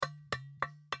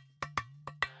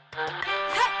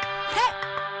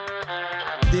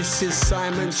This is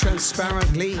Simon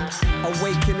transparently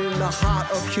awakening the heart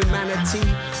of humanity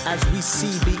as we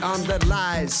see beyond the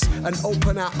lies and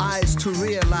open our eyes to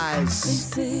realize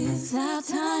this is our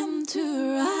time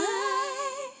to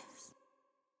rise.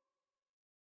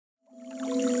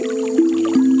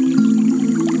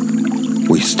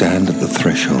 We stand at the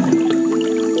threshold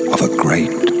of a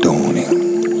great dawning.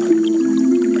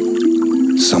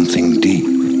 Something deep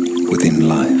within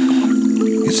life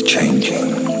is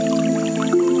changing.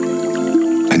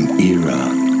 An era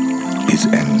is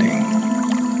ending.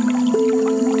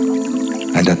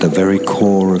 And at the very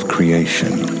core of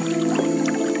creation,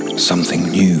 something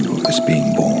new is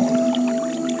being born.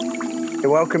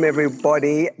 Welcome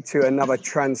everybody to another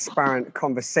transparent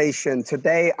conversation.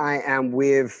 Today I am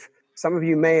with, some of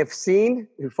you may have seen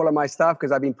who follow my stuff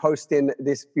because I've been posting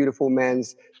this beautiful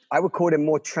man's, I would call them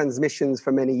more transmissions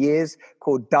for many years,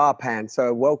 called Darpan.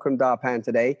 So welcome Darpan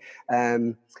today.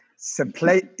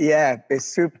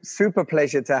 It's super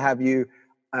pleasure to have you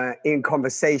in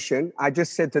conversation. I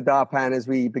just said to Darpan as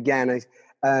we began, it's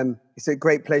a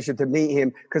great pleasure to meet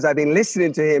him because I've been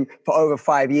listening to him for over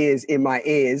 5 years in my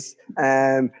ears,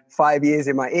 5 years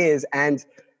in my ears. And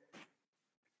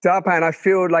Darpan, I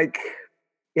feel like,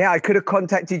 I could have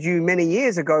contacted you many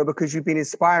years ago because you've been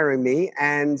inspiring me.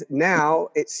 And now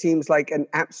it seems like an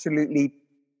absolutely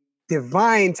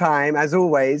divine time, as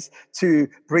always, to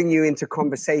bring you into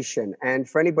conversation. And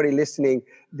for anybody listening,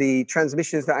 the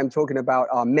transmissions that I'm talking about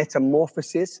are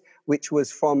Metamorphosis, which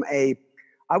was from I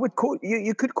would call,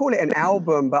 you could call it an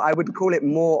album, but I would call it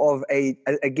more of a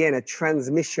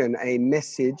transmission, a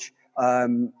message,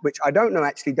 which I don't know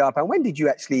actually, Darpan. When did you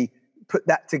actually put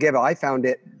that together? I found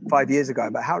it 5 years ago,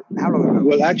 but how long ago?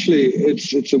 Well, actually,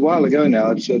 it's a while ago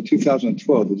now. It's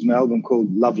 2012. There's an album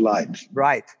called Love Light.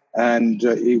 Right. And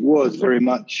it was very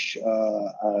much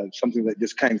something that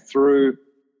just came through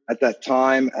at that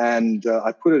time. And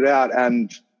I put it out,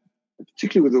 and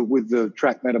particularly with the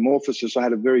track Metamorphosis, I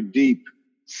had a very deep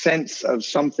sense of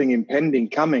something impending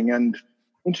coming. And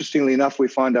interestingly enough, we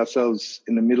find ourselves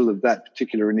in the middle of that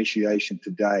particular initiation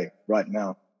today, right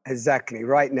now. Exactly,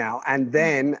 right now. And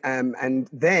then,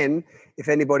 if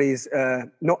anybody's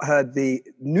not heard the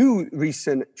new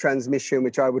recent transmission,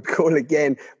 which I would call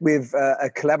again with a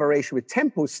collaboration with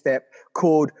Temple Step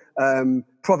called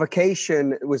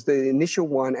Provocation was the initial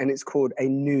one, and it's called A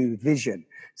New Vision.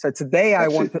 So today I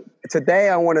want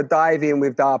to dive in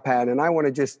with Darpan, and I want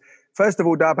to just, first of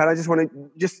all, Darpan, I just want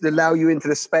to allow you into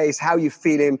the space, how you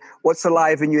feeling, what's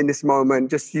alive in you in this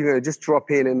moment, just drop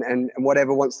in and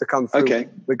whatever wants to come through. Okay.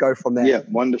 We go from there. Yeah,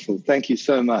 wonderful. Thank you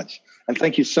so much. And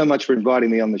thank you so much for inviting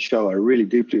me on the show. I really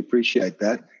deeply appreciate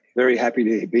that. Very happy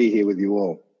to be here with you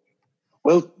all.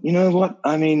 Well, you know what?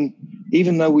 I mean,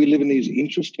 even though we live in these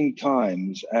interesting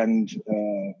times and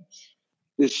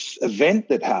this event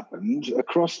that happened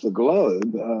across the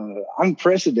globe,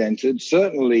 unprecedented,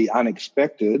 certainly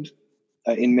unexpected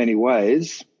in many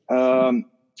ways,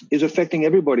 is affecting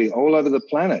everybody all over the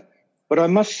planet. But I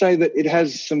must say that it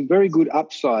has some very good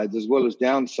upsides as well as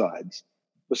downsides.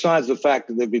 Besides the fact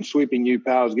that there have been sweeping new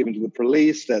powers given to the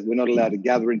police, that we're not allowed to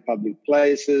gather in public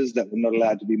places, that we're not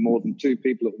allowed to be more than 2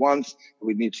 people at once, that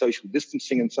we need social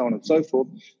distancing and so on and so forth,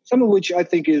 some of which I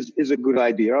think is a good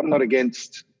idea. I'm not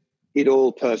against it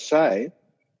all per se,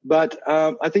 but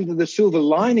I think that the silver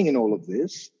lining in all of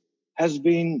this has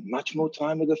been much more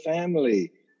time with the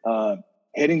family,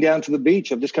 heading down to the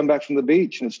beach. I've just come back from the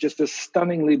beach, and it's just a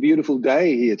stunningly beautiful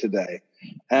day here today.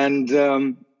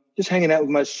 And just hanging out with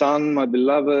my son, my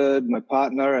beloved, my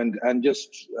partner, and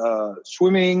just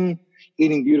swimming,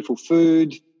 eating beautiful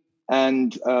food,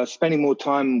 and spending more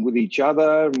time with each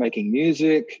other, making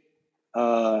music,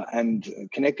 and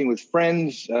connecting with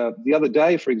friends. The other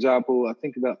day, for example, I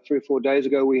think about 3 or 4 days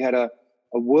ago, we had a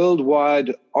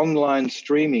worldwide online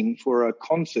streaming for a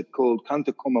concert called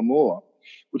Canta Com Amor,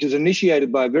 which is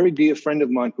initiated by a very dear friend of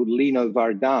mine called Lino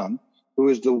Vardan, who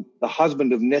is the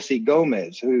husband of Nessie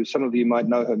Gomez, who some of you might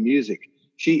know her music.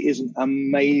 She is an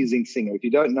amazing singer. If you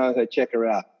don't know her, check her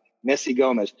out, Nessie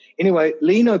Gomez. Anyway,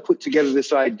 Lino put together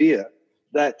this idea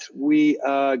that we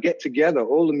get together,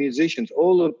 all the musicians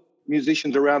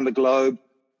around the globe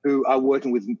who are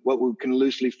working with what we can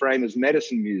loosely frame as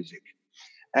medicine music.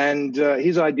 And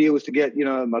his idea was to get,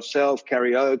 myself,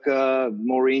 Karaoke,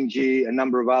 Maureen G, a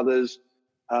number of others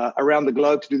around the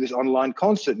globe to do this online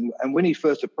concert. And when he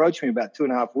first approached me about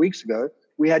 2.5 weeks ago,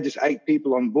 we had just 8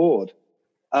 people on board.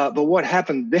 But what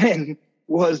happened then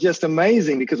was just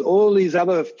amazing, because all these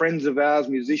other friends of ours,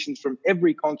 musicians from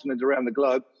every continent around the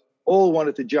globe, all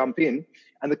wanted to jump in.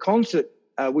 And the concert,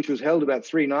 which was held about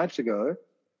 3 nights ago,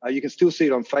 you can still see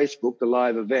it on Facebook, the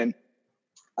live event,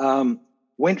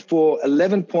 went for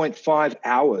 11.5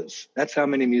 hours. That's how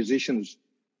many musicians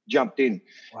jumped in.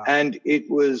 Wow. And it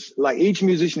was like each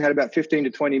musician had about 15 to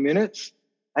 20 minutes,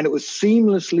 and it was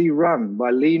seamlessly run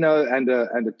by Lino and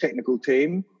a technical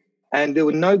team. And there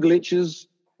were no glitches.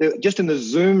 Just in the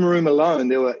Zoom room alone,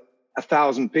 there were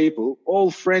 1,000 people, all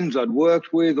friends I'd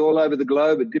worked with all over the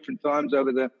globe at different times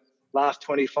over the last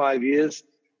 25 years.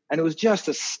 And it was just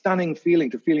a stunning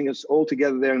feeling us all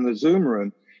together there in the Zoom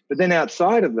room. But then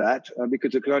outside of that,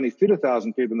 because it could only fit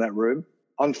 1,000 people in that room,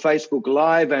 on Facebook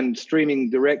Live and streaming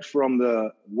direct from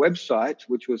the website,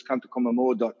 which was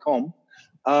cantocommamor.com,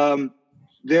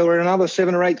 there were another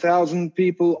 7,000 or 8,000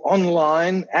 people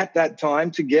online at that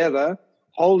time together,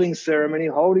 holding ceremony,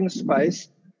 holding space,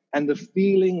 and the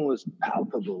feeling was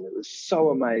palpable. It was so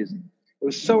amazing. It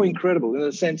was so incredible in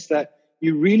the sense that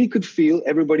you really could feel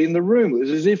everybody in the room. It was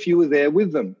as if you were there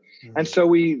with them. Mm-hmm. And so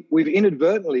we've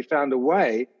inadvertently found a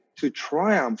way to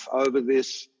triumph over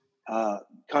this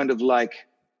kind of like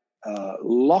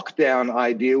lockdown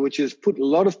idea, which has put a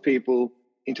lot of people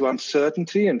into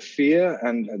uncertainty and fear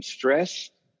and stress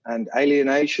and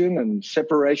alienation and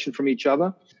separation from each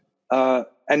other.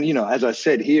 And, you know, as I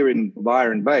said, here in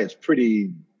Byron Bay, it's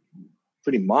pretty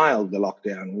mild, the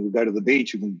lockdown. We go to the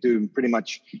beach, we can do pretty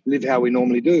much live how we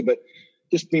normally do. But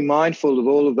just be mindful of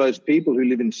all of those people who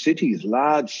live in cities,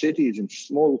 large cities, in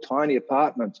small, tiny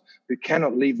apartments, who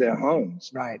cannot leave their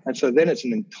homes. Right. And so then it's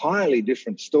an entirely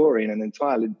different story and an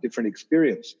entirely different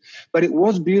experience. But it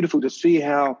was beautiful to see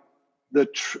how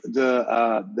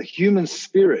the human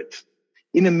spirit,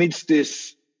 in amidst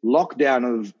this lockdown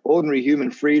of ordinary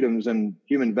human freedoms and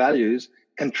human values,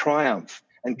 can triumph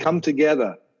and come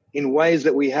together in ways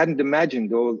that we hadn't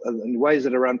imagined, or in ways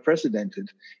that are unprecedented,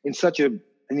 in such an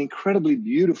incredibly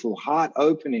beautiful,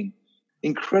 heart-opening,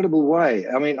 incredible way.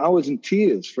 I mean, I was in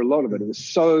tears for a lot of it. It was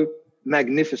so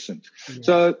magnificent. Yeah.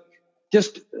 So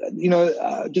just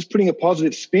putting a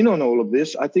positive spin on all of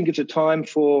this, I think it's a time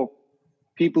for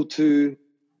people to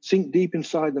sink deep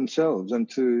inside themselves and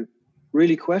to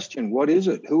really question, what is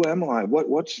it? Who am I?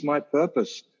 What's my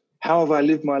purpose? How have I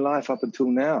lived my life up until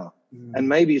now? And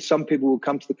maybe some people will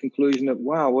come to the conclusion that,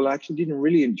 wow, well, I actually didn't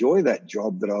really enjoy that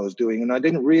job that I was doing, and I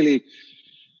didn't really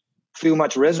feel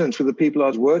much resonance with the people I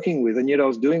was working with, and yet I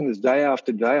was doing this day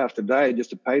after day after day just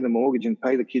to pay the mortgage and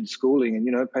pay the kids' schooling and,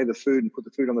 you know, pay the food and put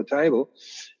the food on the table.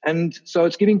 And so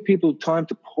it's giving people time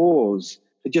to pause,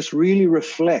 to just really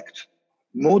reflect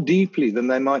more deeply than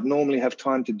they might normally have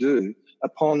time to do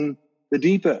upon the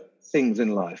deeper things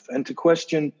in life, and to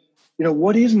question, you know,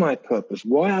 what is my purpose?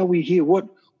 Why are we here? What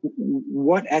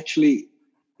actually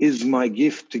is my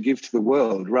gift to give to the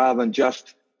world, rather than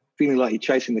just feeling like you're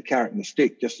chasing the carrot and the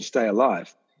stick just to stay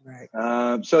alive? Right.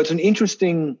 So it's an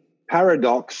interesting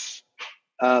paradox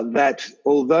that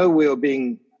although we are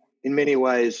being, in many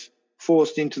ways,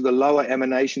 forced into the lower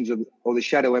emanations or the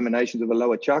shadow emanations of the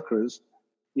lower chakras,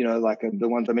 you know, like the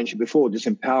ones I mentioned before,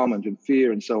 disempowerment and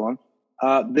fear and so on,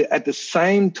 at the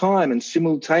same time and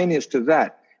simultaneous to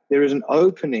that, there is an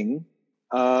opening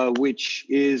which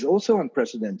is also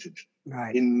unprecedented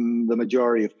in the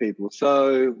majority of people.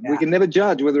 So we can never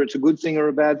judge whether it's a good thing or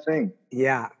a bad thing.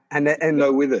 Yeah. And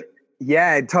go with it.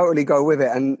 Yeah, totally go with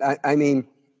it. And I mean,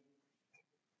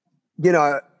 you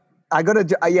know, I gotta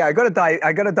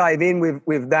dive in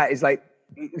with that.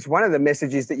 It's one of the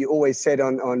messages that you always said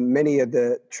on many of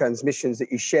the transmissions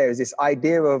that you share, is this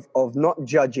idea of not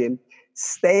judging,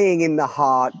 staying in the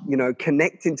heart, you know,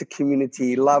 connecting to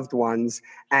community, loved ones.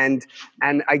 And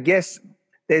I guess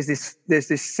there's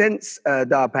this sense,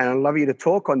 Darpan, I'd love you to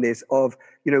talk on this, of,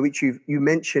 you know, which you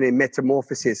mentioned in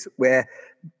Metamorphosis, where,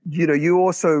 you know, you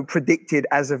also predicted,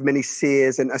 as of many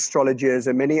seers and astrologers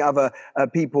and many other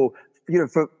people, you know,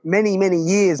 for many, many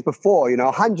years before, you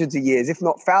know, hundreds of years, if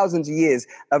not thousands of years,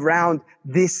 around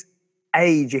this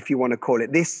age, if you want to call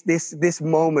it, this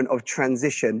moment of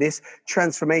transition, this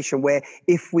transformation, where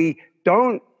if we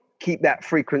don't keep that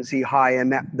frequency high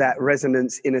and that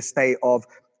resonance in a state of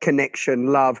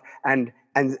connection, love, and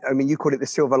I mean, you call it the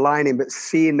silver lining, but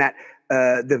seeing that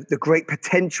the great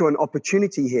potential and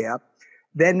opportunity here,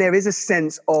 then there is a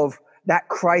sense of that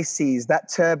crises,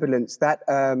 that turbulence, that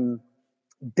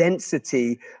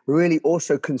density really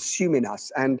also consuming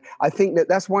us. And I think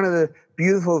that's one of the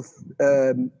beautiful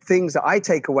things that I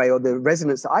take away, or the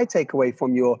resonance that I take away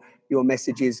from your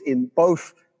messages in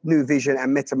both New Vision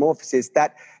and Metamorphosis,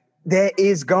 that there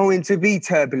is going to be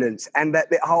turbulence, and that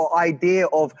the whole idea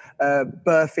of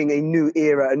birthing a new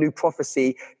era, a new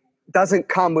prophecy, doesn't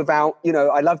come without, you know,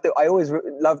 I always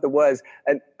love the words,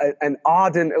 an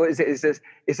ardent,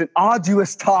 it's an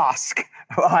arduous task,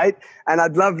 right? And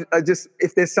I'd love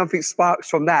if there's something sparks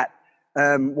from that,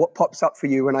 What pops up for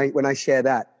you when I share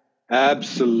that?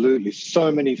 Absolutely.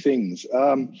 So many things.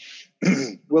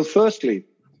 Well, firstly,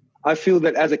 I feel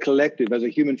that as a collective, as a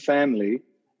human family,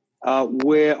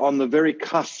 we're on the very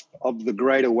cusp of the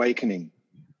Great Awakening.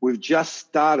 We've just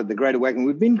started the Great Awakening.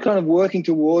 We've been kind of working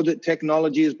towards it.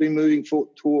 Technology has been moving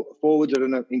forwards at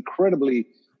an incredibly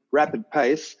rapid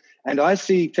pace. And I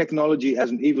see technology as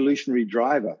an evolutionary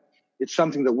driver. It's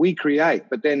something that we create,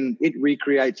 but then it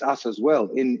recreates us as well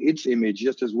in its image,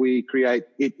 just as we create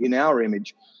it in our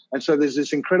image. And so there's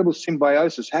this incredible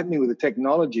symbiosis happening with the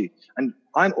technology. And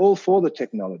I'm all for the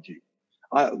technology.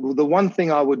 The one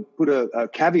thing I would put a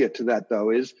caveat to that,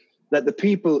 though, is that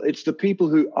it's the people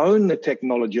who own the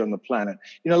technology on the planet.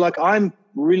 You know, like I'm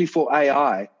really for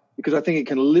AI because I think it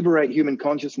can liberate human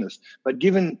consciousness. But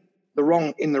given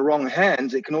in the wrong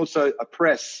hands, it can also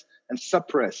oppress and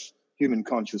suppress human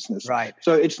consciousness. Right.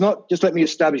 So it's not, just let me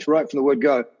establish right from the word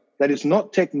go, that it's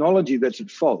not technology that's at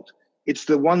fault. It's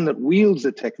the one that wields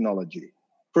the technology.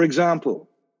 For example,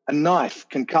 a knife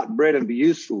can cut bread and be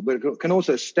useful, but it can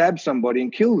also stab somebody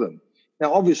and kill them.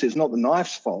 Now, obviously, it's not the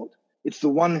knife's fault. It's the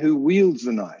one who wields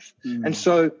the knife. And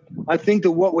so I think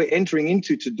that what we're entering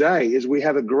into today is we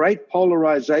have a great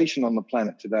polarization on the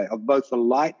planet today of both the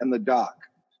light and the dark.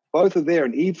 Both are there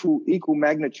in equal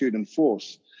magnitude and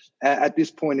force at this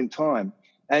point in time.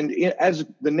 And as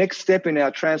the next step in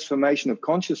our transformation of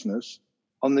consciousness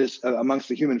on this amongst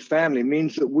the human family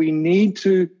means that we need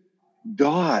to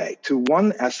die to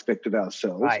one aspect of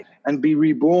ourselves and be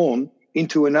reborn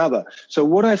into another. So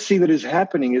what I see that is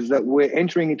happening is that we're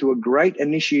entering into a great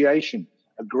initiation,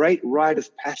 a great rite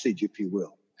of passage, if you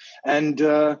will. And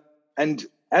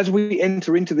as we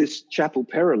enter into this chapel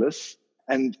perilous,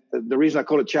 and the reason I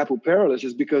call it chapel perilous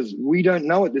is because we don't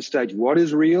know at this stage what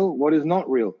is real, what is not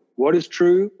real, what is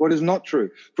true, what is not true.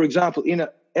 For example,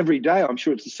 every day, I'm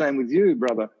sure it's the same with you,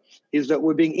 brother, is that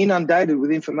we're being inundated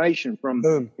with information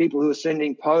from people who are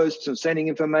sending posts and sending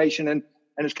information, and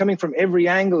it's coming from every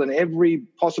angle and every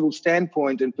possible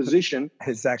standpoint and position.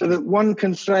 Exactly. So that one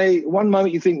can say, one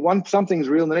moment you think something's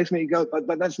real, and the next minute you go,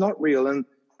 but that's not real, and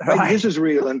maybe this is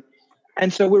real.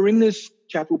 And so we're in this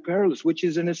chapel perilous, which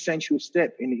is an essential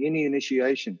step in any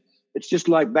initiation. It's just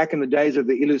like back in the days of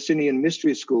the Eleusinian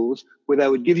mystery schools, where they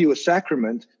would give you a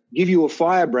sacrament, give you a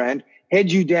firebrand,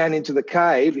 head you down into the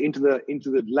cave, into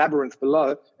the labyrinth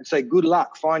below, and say, good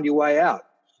luck, find your way out.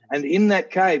 And in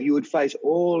that cave, you would face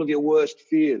all of your worst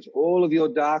fears, all of your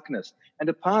darkness, and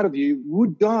a part of you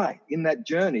would die in that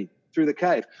journey through the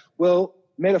cave. Well,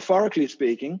 metaphorically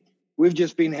speaking, we've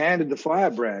just been handed the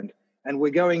firebrand, and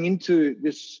we're going into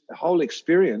this whole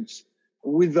experience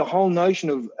with the whole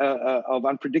notion of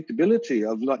unpredictability,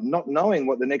 of not knowing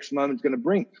what the next moment's going to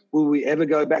bring. Will we ever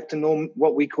go back to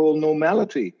what we call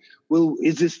normality?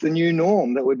 Is this the new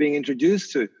norm that we're being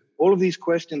introduced to? All of these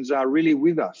questions are really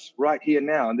with us right here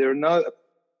now, and there are no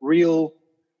real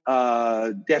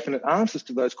definite answers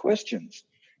to those questions.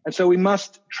 And so we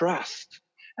must trust.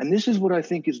 And this is what I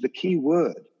think is the key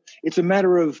word. It's a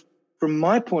matter of, from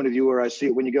my point of view, where I see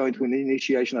it when you go into an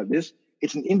initiation like this,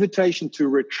 it's an invitation to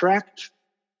retract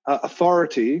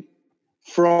authority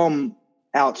from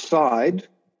outside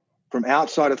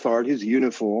authorities,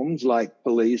 uniforms like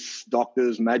police,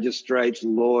 doctors, magistrates,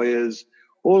 lawyers,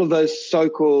 all of those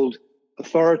so-called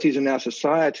authorities in our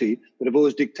society that have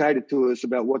always dictated to us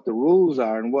about what the rules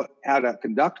are and how to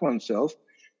conduct oneself,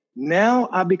 now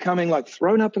are becoming like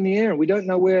thrown up in the air, and we don't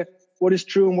know what is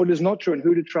true and what is not true, and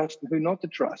who to trust and who not to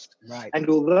trust. Right. And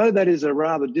although that is a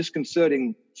rather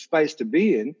disconcerting space to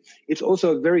be in, it's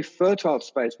also a very fertile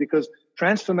space, because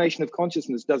transformation of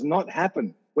consciousness does not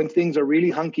happen when things are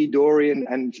really hunky-dory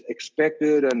and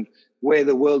expected and where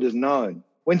the world is known.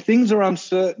 When things are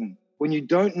uncertain, when you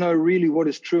don't know really what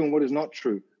is true and what is not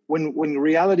true, when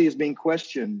reality is being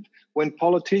questioned, when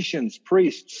politicians,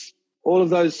 priests, all of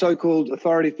those so-called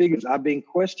authority figures are being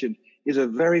questioned, is a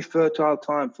very fertile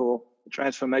time for the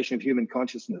transformation of human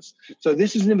consciousness. So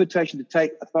this is an invitation to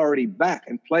take authority back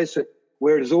and place it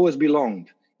where it has always belonged,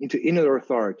 into inner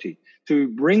authority, to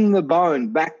bring the bone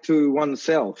back to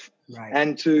oneself, right,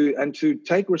 and to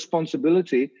take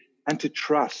responsibility and to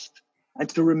trust, and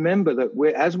to remember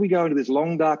that as we go into this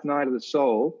long, dark night of the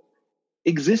soul,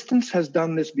 existence has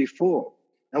done this before,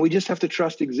 and we just have to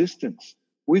trust existence.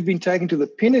 We've been taken to the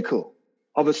pinnacle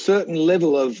of a certain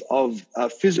level of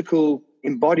physical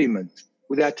embodiment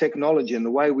with our technology and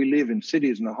the way we live in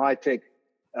cities and the high-tech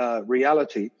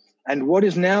reality. And what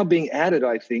is now being added,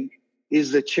 I think,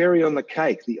 is the cherry on the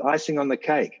cake, the icing on the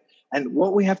cake. And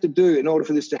what we have to do in order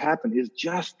for this to happen is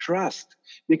just trust.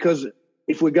 Because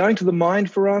if we're going to the mind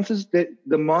for answers,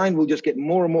 the mind will just get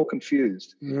more and more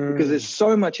confused, because there's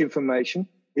so much information,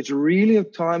 It's really a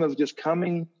time of just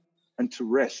coming and to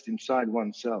rest inside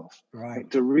oneself, Right.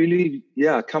 to really,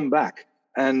 come back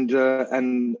and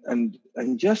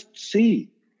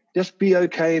just be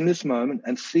okay in this moment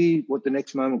and see what the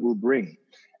next moment will bring,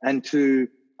 and to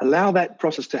allow that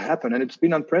process to happen. And it's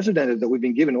been unprecedented that we've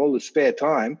been given all this spare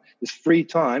time, this free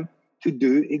time to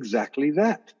do exactly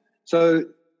that. So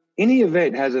any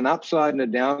event has an upside and a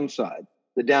downside.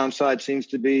 The downside seems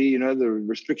to be, the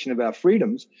restriction of our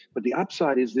freedoms, but the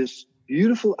upside is this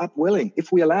beautiful upwelling,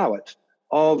 if we allow it,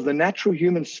 of the natural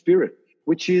human spirit,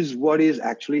 which is what is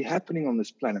actually happening on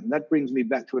this planet. And that brings me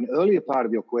back to an earlier part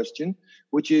of your question,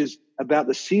 which is about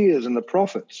the seers and the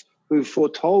prophets who've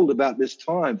foretold about this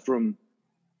time from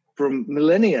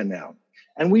millennia now.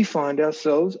 And we find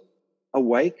ourselves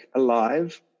awake,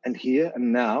 alive, and here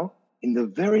and now in the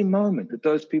very moment that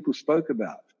those people spoke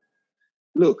about.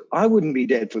 Look, I wouldn't be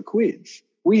dead for quids.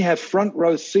 We have front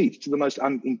row seats to the most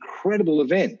incredible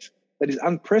event that is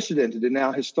unprecedented in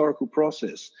our historical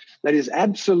process, that is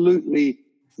absolutely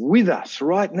with us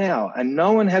right now, and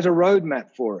no one has a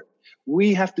roadmap for it.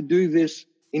 We have to do this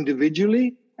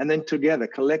individually and then together,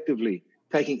 collectively,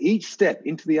 taking each step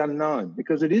into the unknown,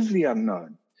 because it is the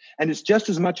unknown. And it's just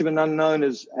as much of an unknown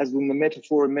as in the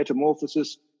metaphor of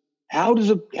metamorphosis. How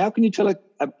can you tell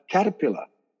a caterpillar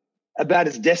about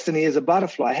its destiny as a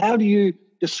butterfly? How do you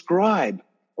describe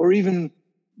or even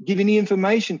give any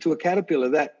information to a caterpillar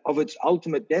that of its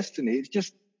ultimate destiny? It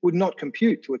just would not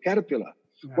compute to a caterpillar.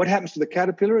 Right. What happens to the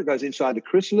caterpillar? It goes inside the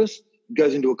chrysalis, it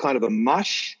goes into a kind of a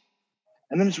mush,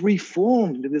 and then it's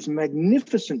reformed into this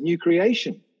magnificent new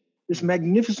creation, this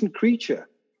magnificent creature,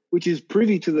 which is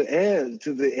privy to the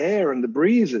air and the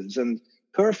breezes and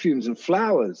perfumes and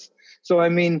flowers. So, I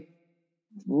mean,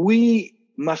 we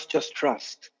must just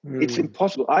trust. It's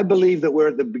impossible. I believe that we're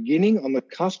at the beginning, on the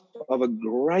cusp of a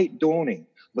great dawning,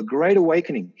 a great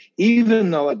awakening,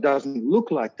 even though it doesn't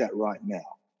look like that right now.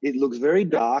 It looks very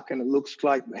dark, and it looks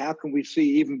like, how can we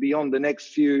see even beyond the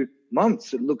next few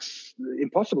months? It looks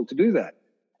impossible to do that.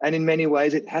 And in many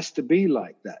ways, it has to be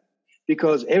like that,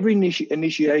 because every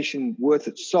initiation worth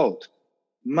its salt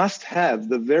must have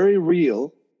the very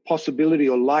real possibility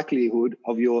or likelihood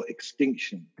of your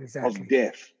extinction, of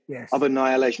death, of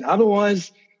annihilation.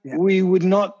 Otherwise, we would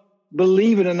not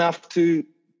believe it enough to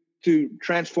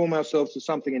transform ourselves to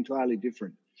something entirely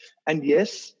different. And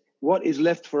yes, what is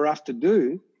left for us to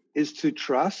do is to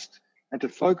trust and to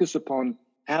focus upon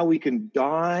how we can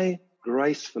die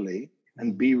gracefully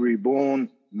and be reborn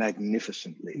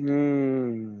magnificently.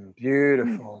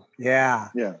 Beautiful. Yeah.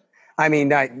 I mean,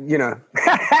 no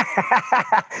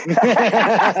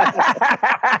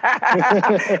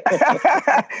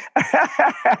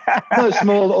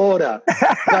small order,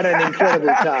 but an incredible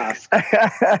task.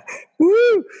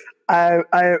 Woo!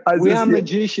 We are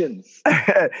magicians.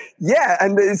 Yeah,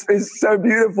 and it's so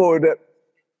beautiful that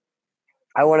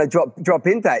I want to drop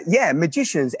into that. Yeah,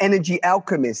 magicians, energy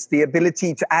alchemists, the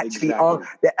ability to actually own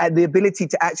the ability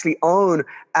to actually own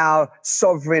our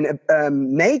sovereign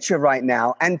nature right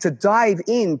now, and to dive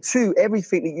into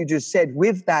everything that you just said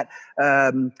with that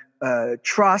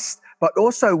trust, but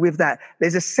also with that,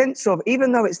 there's a sense of,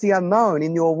 even though it's the unknown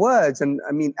in your words, and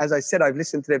I mean, as I said, I've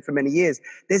listened to them for many years,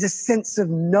 there's a sense of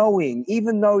knowing,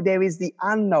 even though there is the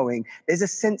unknowing, there's a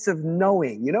sense of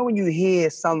knowing. You know, when you hear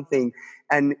something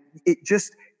and it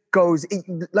just goes,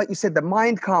 like you said, the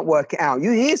mind can't work it out.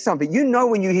 You hear something, you know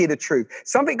when you hear the truth.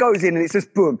 Something goes in and it's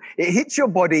just boom. It hits your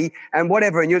body and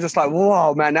whatever, and you're just like,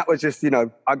 whoa, man, that was just,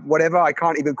 whatever. I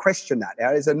can't even question that.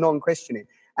 There's a non-questioning.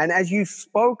 And as you've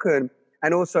spoken,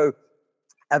 and also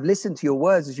I've listened to your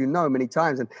words, as you know, many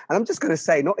times, and I'm just going to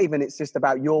say, not even it's just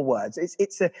about your words.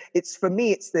 It's for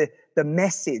me, it's the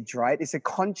message, right? It's a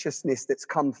consciousness that's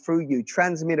come through you,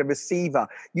 transmitter, receiver.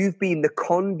 You've been the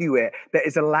conduit that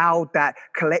has allowed that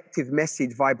collective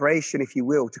message, vibration, if you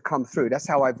will, to come through. That's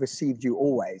how I've received you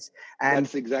always. And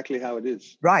that's exactly how it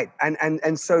is. Right.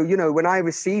 And so, when I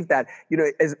received that,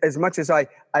 as much as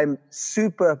I'm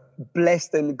super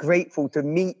blessed and grateful to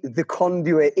meet the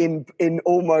conduit in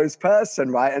almost person,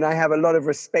 right? And I have a lot of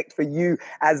respect for you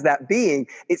as that being.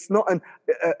 It's not an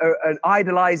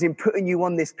idolizing, putting you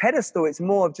on this pedestal. It's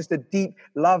more of just a deep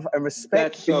love and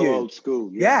respect for you. That's so old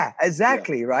school. Yeah,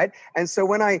 exactly. Yeah. Right. And so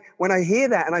when I hear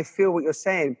that and I feel what you're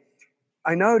saying,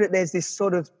 I know that there's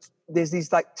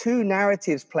these like two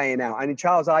narratives playing out. And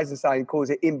Charles Eisenstein calls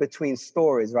it in between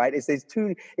stories, right?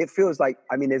 It feels like,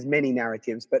 there's many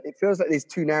narratives, but it feels like there's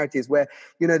two narratives where,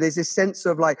 there's this sense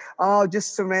of like, oh,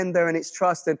 just surrender and it's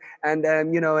trust and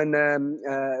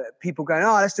people going,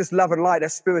 oh, that's just love and light,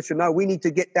 that's spiritual. No, we need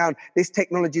to get down. This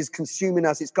technology is consuming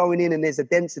us. It's going in and there's a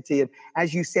density. And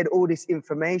as you said, all this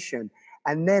information.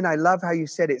 And then I love how you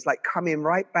said it's like coming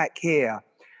right back here.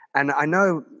 And I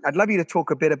know I'd love you to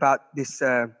talk a bit about this,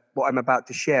 what I'm about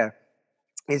to share,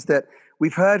 is that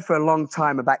we've heard for a long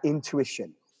time about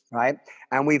intuition, right?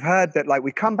 And we've heard that like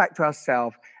we come back to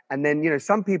ourselves, and then, you know,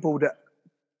 some people that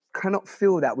cannot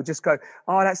feel that would just go,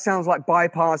 oh, that sounds like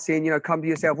bypassing, you know, come to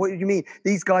yourself. What do you mean?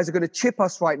 These guys are going to chip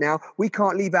us right now. We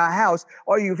can't leave our house.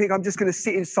 Oh, you think I'm just going to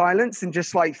sit in silence and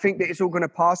just like think that it's all going to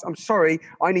pass? I'm sorry,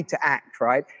 I need to act,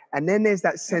 right? And then there's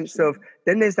that sense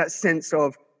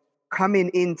of, coming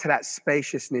into that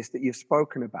spaciousness that you've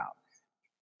spoken about,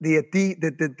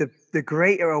 the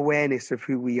greater awareness of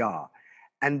who we are,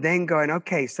 and then going,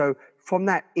 okay, so from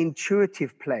that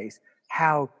intuitive place,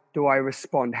 how do I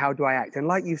respond? How do I act? And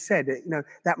like you said, you know,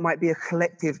 that might be a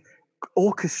collective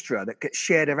orchestra that gets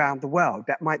shared around the world.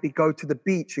 That might be go to the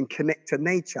beach and connect to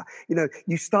nature. You know,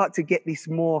 you start to get this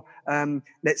more,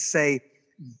 let's say,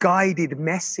 guided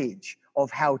message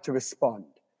of how to respond.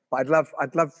 But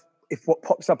I'd love if what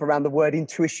pops up around the word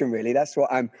intuition, really. That's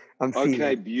what I'm feeling.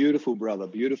 Okay, beautiful, brother,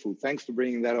 beautiful. Thanks for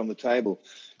bringing that on the table.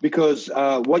 Because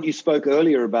what you spoke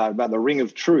earlier about the ring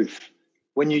of truth,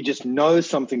 when you just know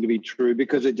something to be true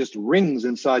because it just rings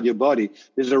inside your body,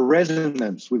 there's a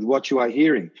resonance with what you are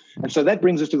hearing. And so that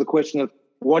brings us to the question of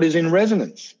what is in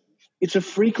resonance? It's a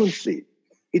frequency.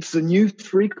 It's the new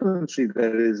frequency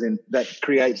that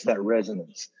creates that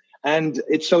resonance. And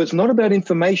it's not about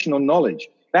information or knowledge.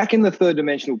 Back in the third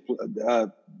dimensional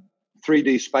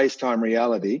 3D space-time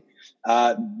reality,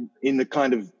 in the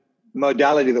kind of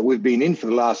modality that we've been in for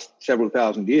the last several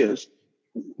thousand years,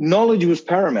 knowledge was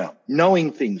paramount.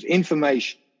 Knowing things,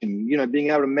 information, you know, being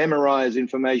able to memorize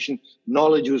information,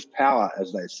 knowledge was power,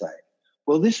 as they say.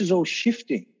 Well, this is all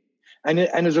shifting. And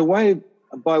as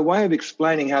by way of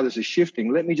explaining how this is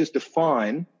shifting, let me just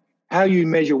define how you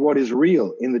measure what is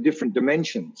real in the different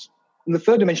dimensions. In the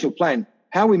third dimensional plane,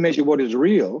 how we measure what is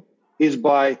real is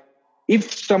by,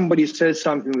 if somebody says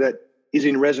something that is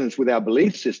in resonance with our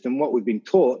belief system, what we've been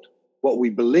taught, what we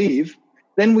believe,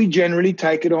 then we generally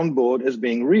take it on board as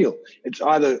being real. It's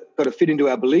either got to fit into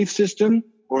our belief system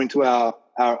or into our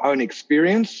own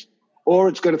experience, or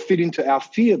it's got to fit into our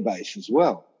fear base as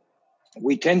well.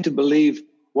 We tend to believe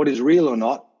what is real or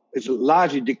not is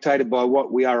largely dictated by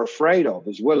what we are afraid of,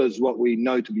 as well as what we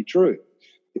know to be true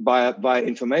by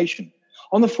information.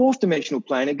 On the fourth dimensional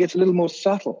plane, it gets a little more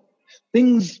subtle.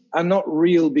 Things are not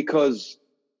real because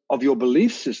of your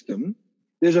belief system.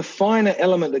 There's a finer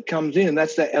element that comes in, and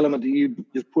that's that element that you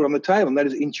just put on the table, and that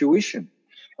is intuition.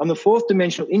 On the fourth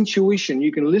dimensional intuition,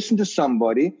 you can listen to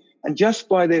somebody, and just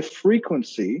by their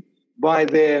frequency, by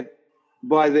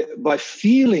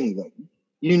feeling them,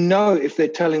 you know if they're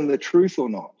telling the truth or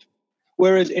not.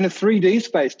 Whereas in a 3D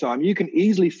space-time, you can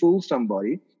easily fool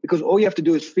somebody because all you have to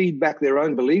do is feed back their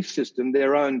own belief system,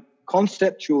 their own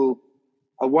conceptual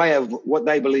way of what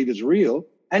they believe is real,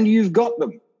 and you've got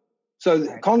them. So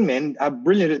con men are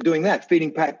brilliant at doing that,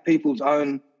 feeding back people's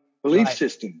own belief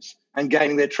systems and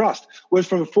gaining their trust. Whereas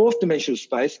from a fourth dimensional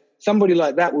space, somebody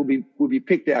like that will be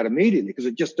picked out immediately because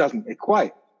it just doesn't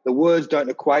equate. The words don't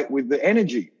equate with the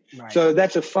energy. Right. So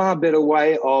that's a far better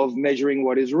way of measuring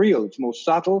what is real. It's more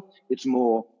subtle, it's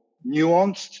more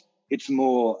nuanced, it's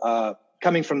more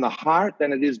coming from the heart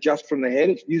than it is just from the head.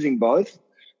 It's using both,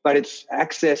 but it's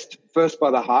accessed first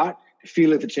by the heart to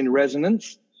feel if it's in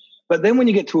resonance. But then when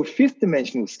you get to a fifth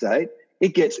dimensional state, it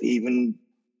gets even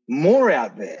more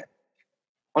out there.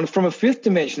 From a fifth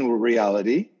dimensional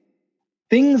reality,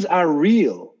 things are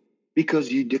real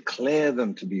because you declare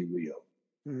them to be real.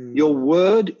 Your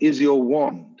word is your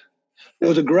wand. There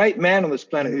was a great man on this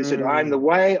planet who said, I am the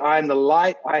way, I am the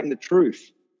light, I am the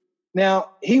truth.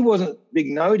 Now, he wasn't big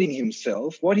noting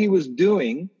himself. What he was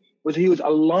doing was he was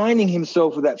aligning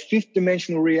himself with that fifth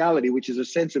dimensional reality, which is a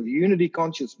sense of unity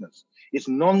consciousness. It's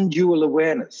non-dual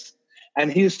awareness.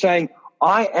 And he was saying,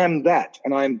 I am that,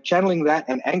 and I'm channeling that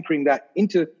and anchoring that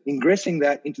ingressing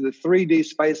that into the 3D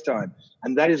space-time.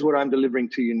 And that is what I'm delivering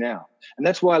to you now. And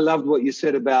that's why I loved what you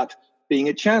said about being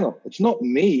a channel. It's not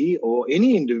me or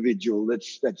any individual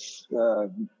that's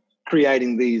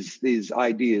creating these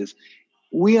ideas.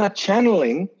 We are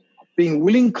channeling, being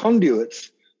willing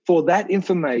conduits for that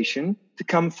information to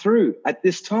come through at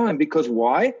this time. Because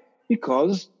why?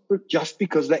 Because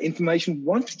that information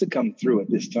wants to come through at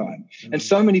this time. And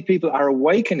so many people are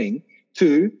awakening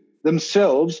to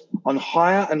themselves on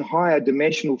higher and higher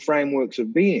dimensional frameworks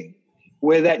of being,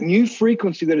 where that new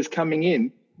frequency that is coming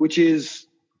in, which is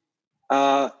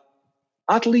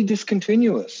utterly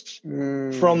discontinuous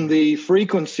from the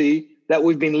frequency that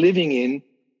we've been living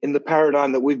in the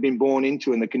paradigm that we've been born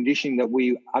into and the conditioning that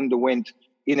we underwent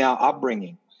in our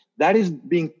upbringing. That is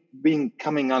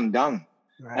coming undone.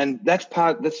 Right. And that's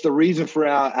the reason for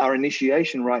our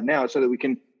initiation right now, so that we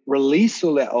can release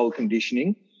all that old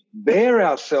conditioning, bear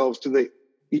ourselves to the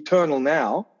eternal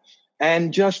now,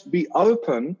 and just be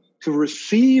open to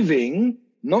receiving,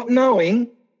 not knowing,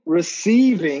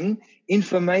 receiving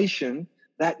information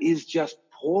that is just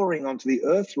pouring onto the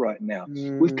earth right now.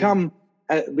 We've come,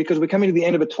 because we're coming to the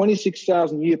end of a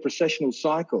 26,000-year precessional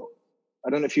cycle. I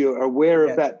don't know if you're aware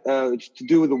of that. It's to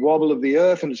do with the wobble of the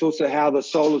earth, and it's also how the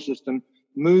solar system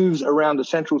moves around the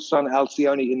central sun,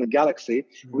 Alcyone, in the galaxy.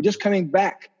 We're just coming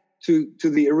back to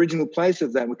the original place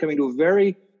of that. We're coming to a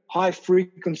very high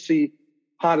frequency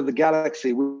part of the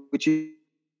galaxy, which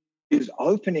is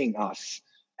opening us.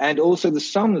 And also the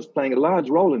sun is playing a large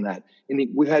role in that.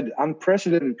 We've had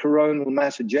unprecedented coronal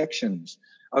mass ejections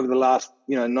over the last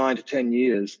 9 to 10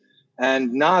 years.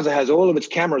 And NASA has all of its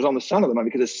cameras on the sun at the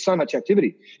moment because there's so much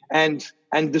activity. And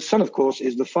the sun, of course,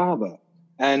 is the father.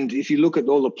 And if you look at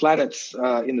all the planets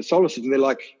in the solar system, they're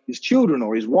like his children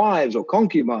or his wives or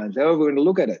concubines, however we're going to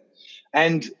look at it.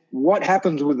 And what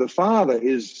happens with the father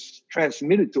is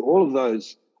transmitted to all of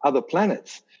those other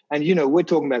planets. And, we're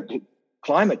talking about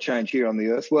climate change here on the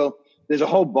Earth. Well, there's a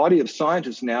whole body of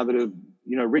scientists now that have,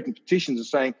 written petitions and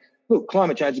saying, look,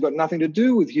 climate change has got nothing to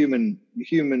do with human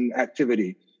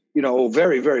activity, or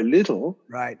very, very little.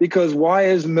 Right. Because why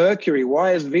is Mercury,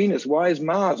 why is Venus, why is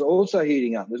Mars also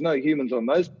heating up? There's no humans on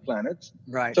those planets.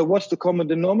 Right. So what's the common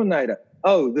denominator?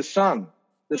 Oh, the sun.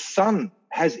 The sun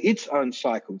has its own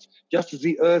cycles, just as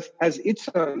the Earth has its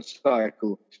own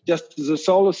cycle, just as the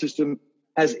solar system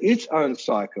has its own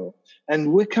cycle.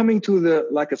 And we're coming to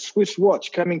like a Swiss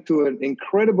watch, coming to an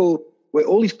incredible, where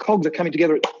all these cogs are coming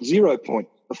together at 0 point.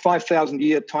 The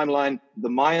 5,000-year timeline the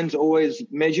Mayans always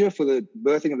measure for the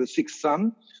birthing of the sixth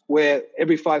sun, where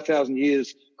every 5,000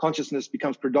 years consciousness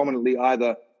becomes predominantly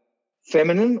either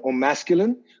feminine or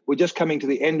masculine. We're just coming to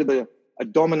the end of a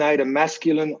dominator,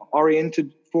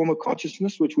 masculine-oriented form of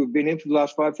consciousness, which we've been in for the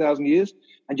last 5,000 years,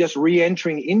 and just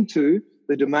re-entering into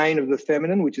the domain of the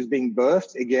feminine, which is being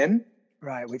birthed again.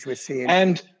 Right, which we're seeing.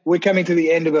 And we're coming to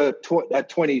the end of a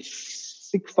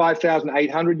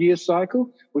 5,800-year cycle,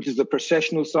 which is the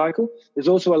precessional cycle. There's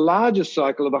also a larger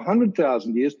cycle of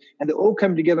 100,000 years, and they're all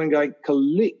coming together and going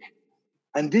click.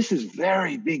 And this is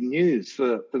very big news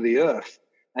for the Earth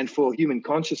and for human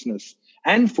consciousness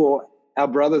and for our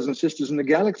brothers and sisters in the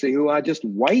galaxy who are just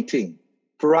waiting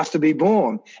for us to be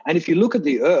born. And if you look at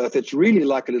the Earth, it's really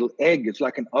like a little egg. It's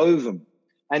like an ovum.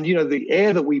 And, the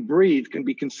air that we breathe can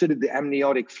be considered the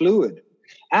amniotic fluid.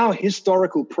 Our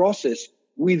historical process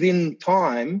within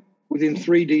time, within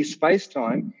 3D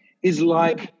space-time, is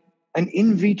like an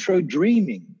in vitro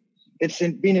dreaming. It's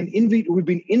been an in vitro. We've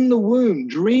been in the womb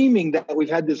dreaming that we've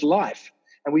had this life.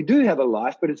 And we do have a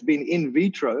life, but it's been in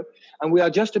vitro. And we are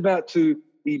just about to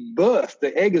be birthed.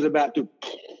 The egg is about to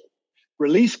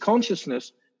release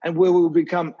consciousness, and where we will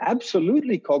become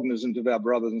absolutely cognizant of our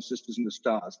brothers and sisters in the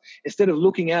stars. Instead of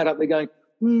looking out up there going,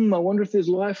 I wonder if there's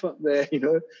life up there,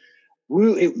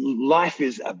 life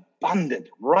is abundant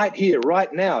right here,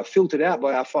 right now, filtered out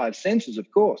by our five senses,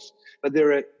 of course. But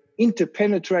there are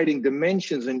interpenetrating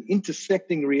dimensions and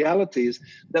intersecting realities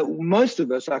that most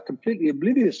of us are completely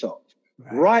oblivious of.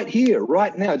 Right here,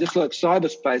 right now, just like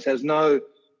cyberspace has no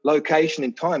location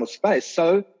in time or space.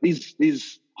 So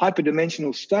these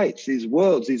hyperdimensional states, these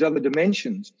worlds, these other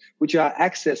dimensions, which are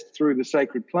accessed through the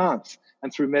sacred plants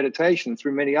and through meditation,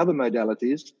 through many other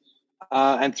modalities,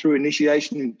 and through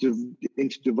initiation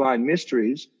into divine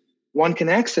mysteries, one can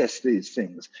access these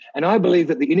things. And I believe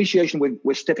that the initiation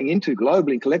we're stepping into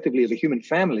globally and collectively as a human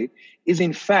family is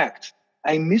in fact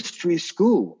a mystery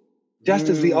school, just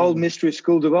as the old mystery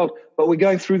schools of old. But we're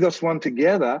going through this one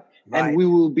together, and we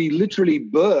will be literally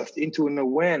birthed into an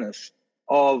awareness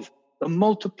of the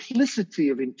multiplicity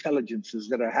of intelligences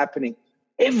that are happening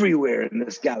everywhere in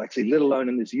this galaxy, let alone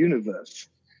in this universe.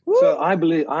 Woo. So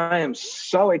I am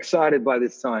so excited by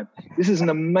this time. This is an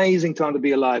amazing time to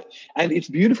be alive. And it's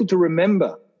beautiful to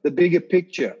remember the bigger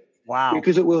picture. Wow.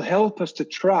 Because it will help us to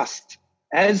trust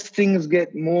as things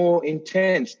get more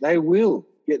intense. They will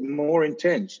get more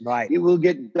intense. Right. It will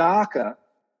get darker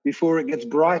before it gets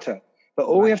brighter. But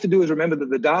all we have to do is remember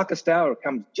that the darkest hour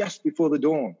comes just before the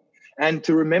dawn. And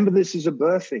to remember this is a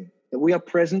birthing, that we are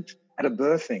present at a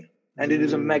birthing. And it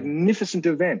is a magnificent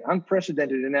event,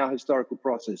 unprecedented in our historical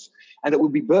process. And it will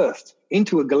be birthed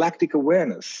into a galactic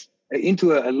awareness,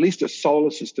 into at least a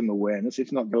solar system awareness,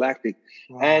 if not galactic.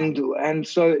 Wow. And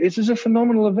so it is a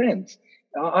phenomenal event.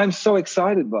 I'm so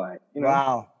excited by it.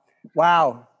 Wow.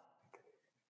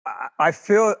 I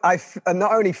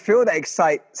not only feel that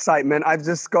excitement, I've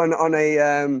just gone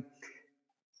on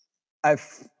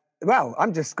well,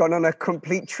 I'm just gone on a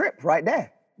complete trip right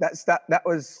there. That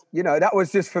was, you know, that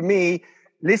was just for me,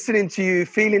 listening to you,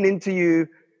 feeling into you,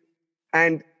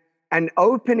 and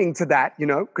opening to that, you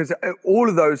know, because all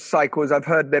of those cycles, I've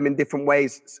heard them in different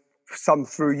ways, some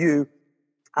through you,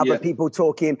 other people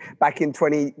talking back in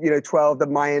 2012, the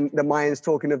Mayans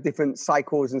talking of different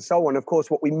cycles and so on. Of course,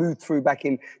 what we moved through back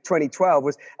in 2012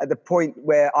 was at the point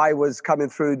where I was coming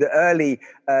through the early,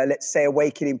 let's say,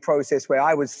 awakening process, where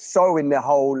I was so in the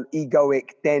whole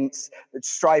egoic, dense,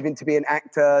 striving to be an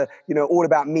actor, you know, all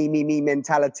about me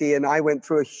mentality. And I went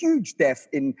through a huge death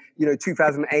in, you know,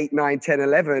 2008, 9, 10,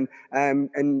 11,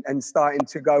 and starting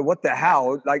to go, what the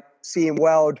hell? Like seeing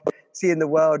the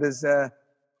world as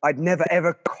I'd never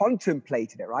ever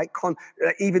contemplated it, right?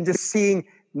 Even just seeing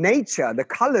nature, the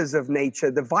colors of nature,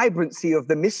 the vibrancy of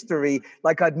the mystery,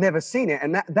 like I'd never seen it.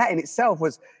 And that in itself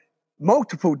was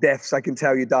multiple deaths, I can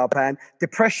tell you, Darpan.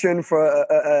 Depression for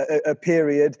a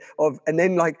period of, and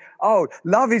then like, oh,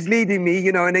 love is leading me,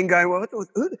 you know, and then going, well,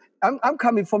 I'm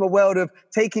coming from a world of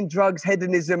taking drugs,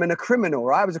 hedonism, and a criminal,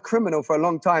 right? I was a criminal for a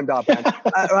long time, Darpan.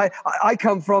 Right? I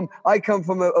come from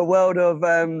a world of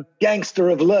gangster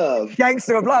of love,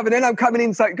 and then I'm coming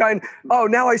inside going, oh,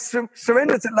 now I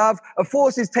surrender to love. A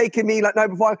force is taking me like no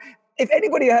before. If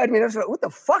anybody heard me, I was like, what the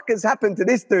fuck has happened to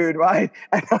this dude, right?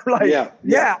 And I'm like,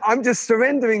 yeah, I'm just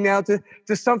surrendering now to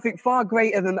something far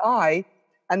greater than I.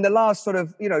 And the last sort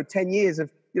of, 10 years have,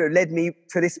 led me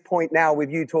to this point now with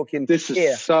you talking. This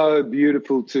is so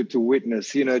beautiful to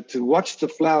witness, to watch the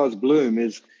flowers bloom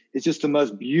is just the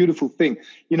most beautiful thing.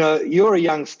 You're a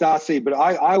young starseed, but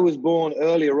I was born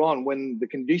earlier on when the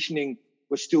conditioning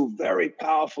was still very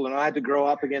powerful, and I had to grow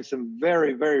up against some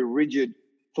very, very rigid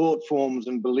thought forms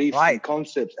and beliefs and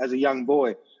concepts as a young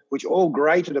boy, which all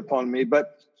grated upon me.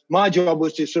 But my job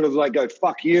was to sort of like go,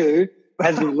 fuck you,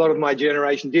 as a lot of my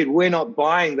generation did. We're not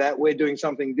buying that. We're doing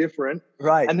something different.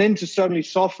 Right. And then to suddenly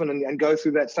soften and go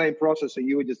through that same process that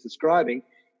you were just describing,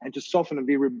 and to soften and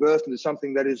be rebirthed into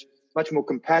something that is much more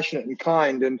compassionate and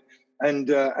kind.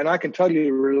 And I can totally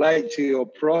relate to your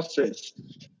process.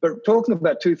 But talking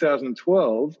about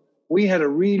 2012, we had a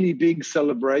really big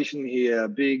celebration here, a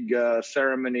big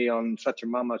ceremony on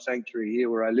Sachamama Sanctuary here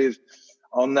where I live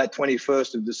on that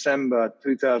 21st of December,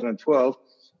 2012.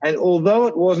 And although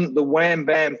it wasn't the wham,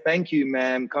 bam, thank you,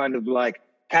 ma'am, kind of like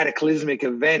cataclysmic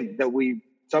event that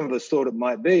some of us thought it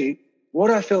might be, what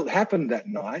I felt happened that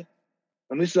night,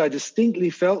 and I distinctly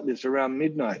felt this around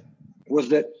midnight, was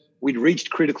that we'd reached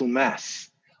critical mass.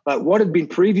 Like what had been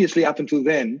previously up until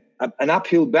then, an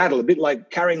uphill battle, a bit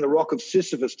like carrying the rock of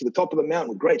Sisyphus to the top of the mountain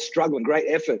with great struggle and great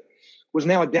effort, was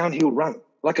now a downhill run,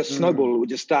 like a snowball that would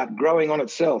just start growing on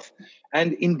itself.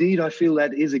 And indeed, I feel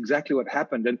that is exactly what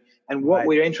happened. And what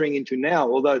we're entering into now,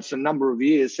 although it's a number of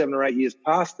years, 7 or 8 years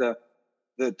past the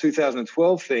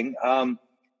 2012 thing,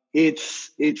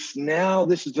 it's now,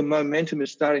 this is the momentum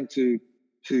is starting to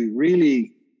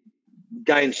really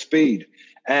gain speed.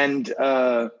 And,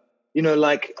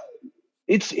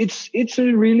 it's a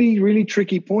really, really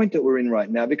tricky point that we're in right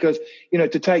now because,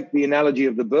 to take the analogy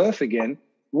of the birth again,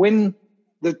 when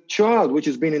the child, which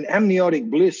has been in amniotic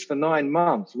bliss for 9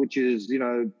 months, which is,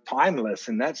 timeless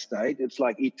in that state, it's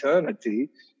like eternity,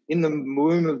 in the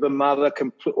womb of the mother,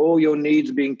 all your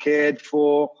needs being cared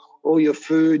for, all your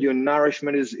food, your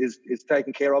nourishment is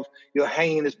taken care of. You're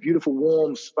hanging in this beautiful,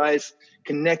 warm space,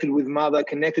 connected with mother,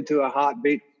 connected to her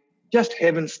heartbeat, just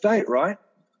heaven state, right?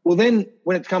 Well, then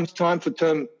when it comes time for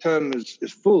term is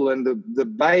full and the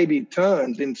baby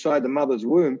turns inside the mother's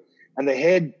womb and the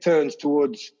head turns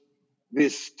towards the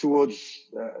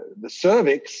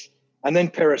cervix, and then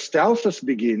peristalsis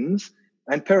begins,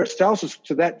 and peristalsis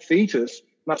to that fetus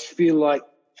must feel like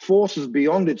forces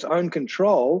beyond its own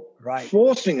control,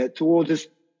 forcing it towards this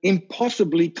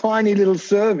impossibly tiny little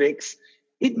cervix.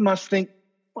 It must think,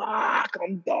 fuck,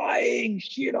 I'm dying.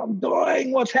 Shit, I'm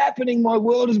dying. What's happening? My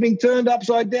world is being turned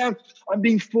upside down. I'm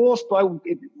being forced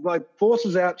by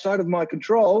forces outside of my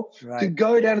control to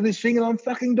go down to this thing, and I'm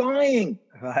fucking dying.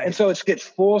 Right. And so it gets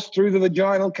forced through the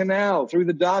vaginal canal, through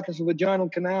the darkness of the vaginal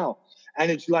canal. And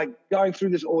it's like going through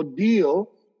this ordeal.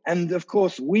 And, of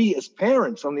course, we as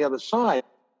parents on the other side,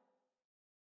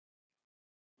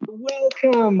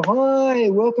 welcome,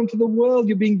 hi, welcome to the world.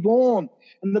 You're being born.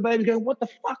 And the baby's going, what the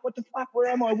fuck, where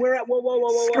am I, where at,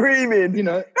 whoa. Screaming.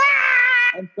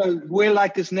 And so we're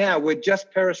like this now. We're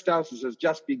just peristalsis has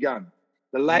just begun.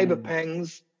 The labor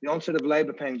pangs, the onset of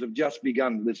labor pangs have just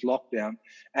begun with this lockdown.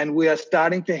 And we are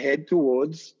starting to head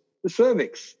towards the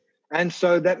cervix. And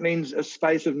so that means a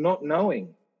space of not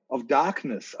knowing, of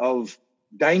darkness, of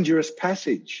dangerous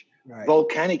passage,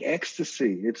 volcanic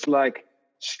ecstasy. It's like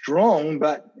strong,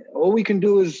 but all we can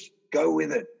do is go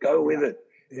with it, go with it.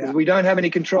 Because Yeah. we don't have any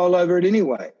control over it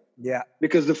anyway. Yeah.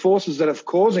 Because the forces that are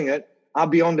causing it are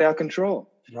beyond our control.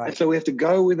 Right. And so we have to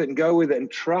go with it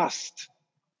and trust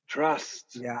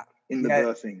Yeah. in the Yeah.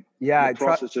 birthing, Yeah. the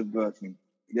process of birthing.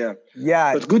 Yeah.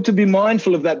 Yeah. So it's good to be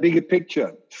mindful of that bigger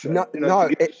picture. No,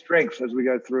 To give strength as we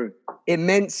go through.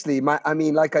 Immensely. I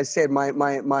mean, like I said,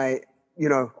 my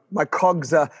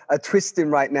cogs are twisting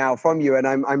right now from you, and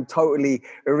I'm totally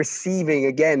receiving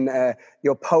again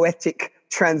your poetic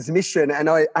transmission, and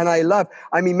I love.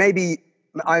 I mean, maybe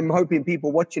I'm hoping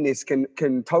people watching this can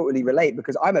totally relate,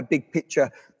 because I'm a big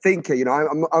picture thinker. You know,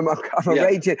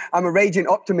 I'm a raging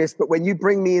optimist, but when you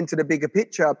bring me into the bigger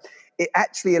picture, it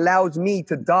actually allows me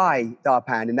to die,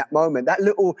 Darpan, in that moment. That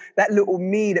little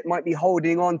me that might be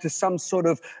holding on to some sort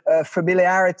of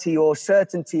familiarity or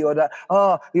certainty, or that,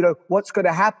 what's going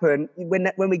to happen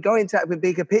when we go into that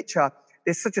bigger picture.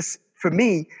 There's for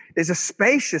me, there's a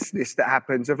spaciousness that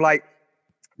happens of like,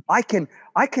 I'm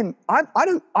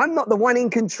not the one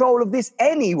in control of this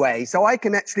anyway. So I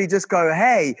can actually just go,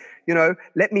 hey,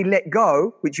 let me let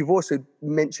go, which you've also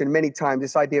mentioned many times,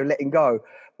 this idea of letting go.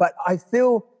 But I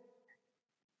feel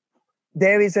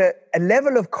there is a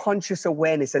level of conscious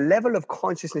awareness, a level of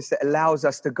consciousness that allows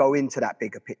us to go into that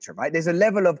bigger picture, right? There's a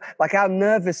level of, like, our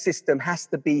nervous system has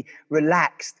to be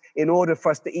relaxed in order for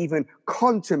us to even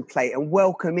contemplate and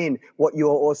welcome in what you're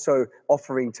also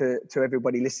offering to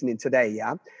everybody listening today,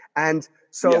 yeah? And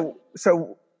so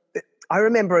I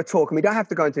remember a talk, and we don't have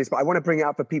to go into this, but I want to bring it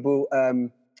up for people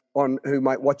on who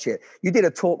might watch it. You did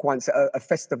a talk once at a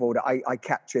festival that I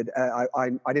captured. I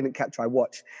didn't capture, I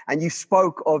watched. And you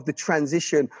spoke of the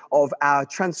transition of our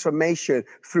transformation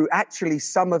through actually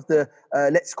some of the,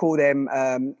 let's call them,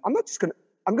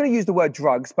 I'm going to use the word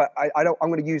drugs, but I'm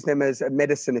going to use them as a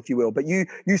medicine, if you will. But you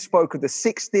spoke of the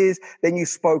 60s, then you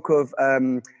spoke of,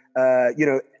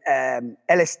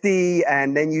 LSD,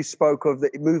 and then you spoke of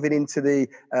moving into the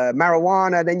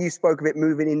marijuana, then you spoke of it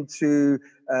moving into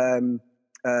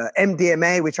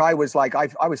MDMA, which I was like,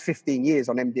 I was 15 years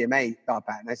on MDMA,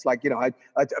 Darpan. It's like,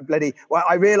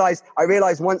 I realized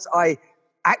once I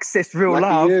accessed real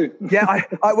love.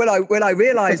 When I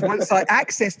realized once I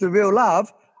accessed the real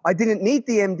love, I didn't need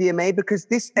the MDMA, because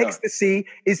this ecstasy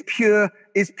is pure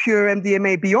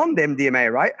MDMA beyond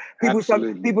MDMA, right?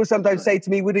 People sometimes say to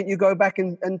me, wouldn't you go back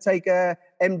and take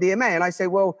MDMA? And I say,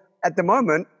 well, at the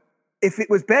moment, if it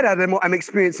was better than what I'm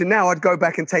experiencing now, I'd go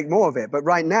back and take more of it. But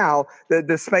right now,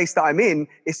 the space that I'm in,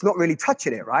 it's not really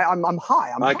touching it, right? I'm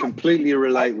high. I completely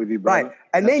relate with you, brother.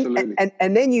 Right.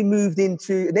 And then you moved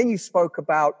into, then you spoke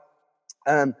about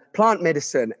plant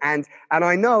medicine. And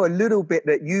I know a little bit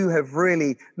that you have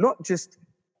really not just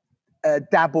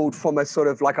dabbled from a sort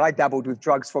of, like I dabbled with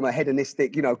drugs from a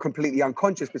hedonistic, completely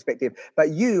unconscious perspective,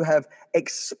 but you have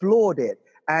explored it.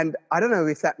 And I don't know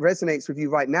if that resonates with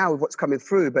you right now with what's coming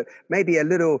through, but maybe a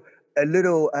little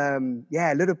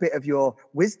bit of your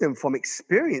wisdom from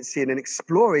experiencing and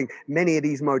exploring many of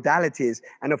these modalities,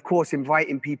 and of course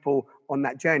inviting people on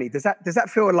that journey. Does that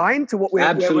feel aligned to what we're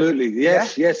absolutely?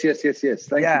 Yes. Thank you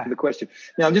for the question.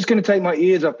 Now I'm just going to take my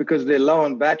ears off because they're low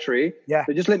on battery. Yeah.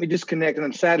 So just let me disconnect, and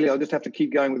then sadly I'll just have to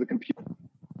keep going with the computer.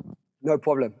 No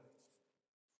problem.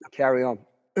 Carry on.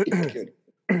 Good.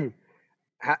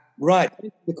 Right.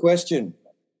 The question.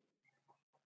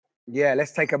 Yeah,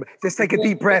 let's take a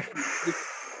deep breath.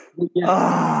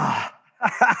 The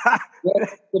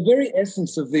very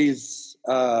essence of these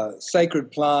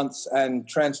sacred plants and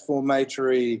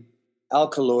transformatory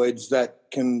alkaloids that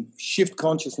can shift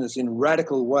consciousness in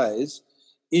radical ways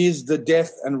is the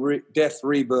death and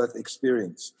rebirth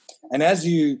experience. And as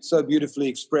you so beautifully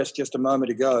expressed just a moment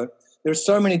ago, there are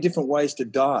so many different ways to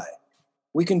die.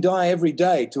 We can die every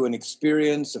day to an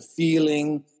experience, a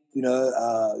feeling,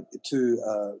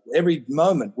 to every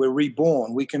moment we're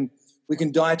reborn. We can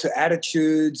die to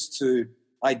attitudes, to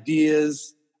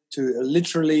ideas, to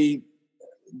literally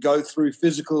go through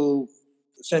physical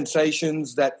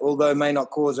sensations that, although may not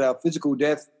cause our physical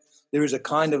death, there is a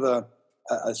kind of a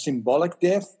symbolic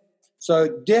death. So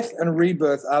death and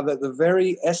rebirth are the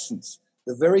very essence,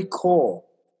 the very core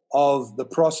of the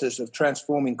process of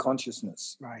transforming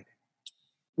consciousness. Right.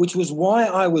 Which was why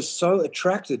I was so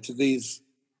attracted to these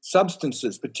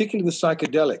substances, particularly the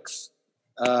psychedelics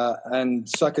and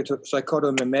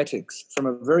psychotomimetics from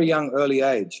a very young early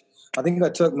age. I think I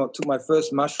took my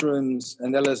first mushrooms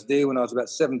and LSD when I was about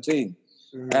 17.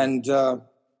 Mm-hmm.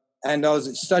 And I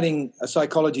was studying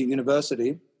psychology at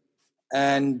university,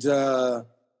 and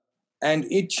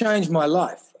it changed my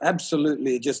life.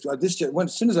 Absolutely. As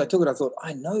soon as I took it, I thought,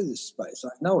 I know this space. I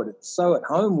know it. It's so at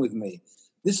home with me.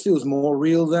 this feels more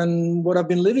real than what I've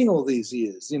been living all these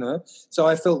years, you know. So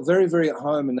I felt very, very at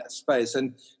home in that space.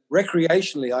 And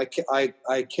recreationally,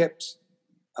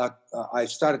 I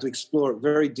started to explore it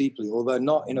very deeply, although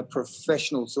not in a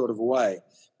professional sort of way,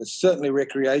 but certainly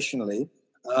recreationally.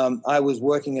 I was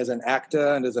working as an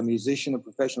actor and as a musician, a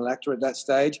professional actor at that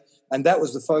stage, and that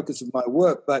was the focus of my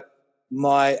work. But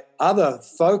my other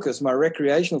focus, my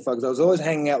recreational focus, I was always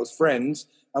hanging out with friends,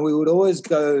 and we would always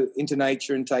go into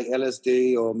nature and take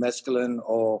LSD or mescaline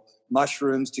or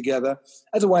mushrooms together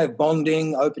as a way of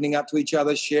bonding, opening up to each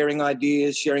other, sharing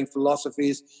ideas, sharing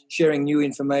philosophies, sharing new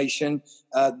information.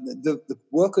 The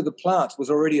work of the plants was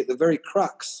already at the very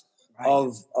crux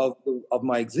of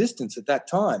my existence at that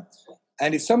time.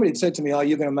 And if somebody had said to me, oh,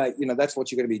 you're going to make, you know, that's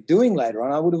what you're going to be doing later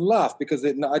on, I would have laughed, because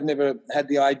I'd never had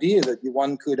the idea that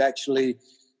one could actually,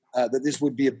 that this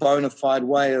would be a bona fide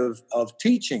way of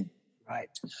teaching. Right.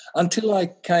 Until I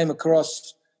came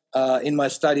across in my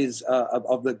studies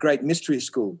of the great mystery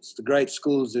schools, the great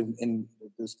schools in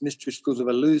the mystery schools of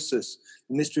Eleusis,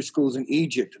 the mystery schools in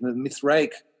Egypt, and the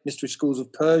Mithraic mystery schools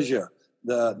of Persia,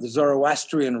 the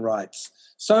Zoroastrian rites.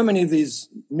 So many of these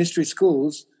mystery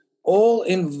schools all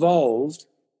involved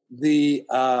the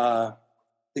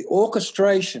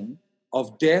orchestration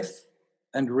of death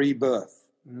and rebirth.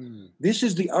 This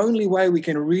is the only way we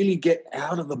can really get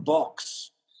out of the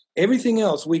box. Everything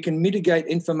else, we can mitigate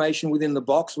information within the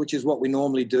box, which is what we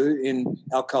normally do in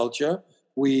our culture.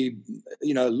 We,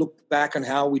 you know, look back on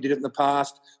how we did it in the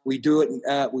past. We do it,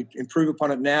 we improve upon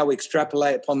it now. We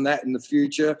extrapolate upon that in the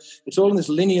future. It's all in this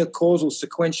linear, causal,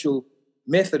 sequential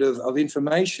method of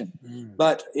information.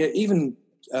 But even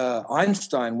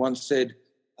Einstein once said,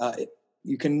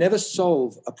 you can never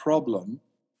solve a problem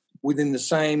within the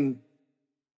same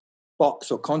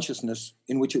box or consciousness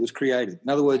in which it was created. In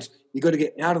other words, you've got to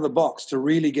get out of the box to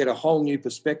really get a whole new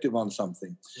perspective on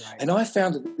something. Right. And I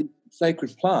found that the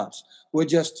sacred plants were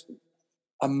just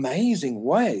amazing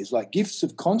ways, like gifts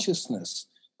of consciousness.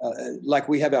 Like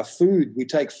we have our food, we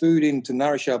take food in to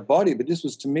nourish our body, but this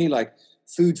was to me like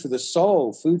food for the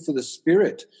soul, food for the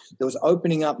spirit. There was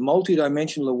opening up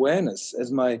multidimensional awareness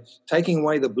as my taking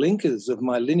away the blinkers of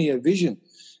my linear vision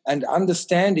and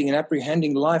understanding and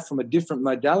apprehending life from a different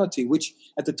modality, which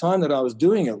at the time that I was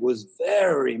doing it was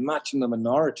very much in the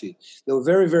minority. There were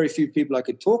very, very few people I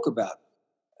could talk about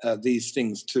these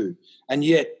things to. And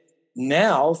yet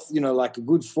now, you know, like a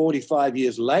good 45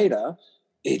 years later,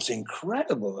 it's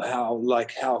incredible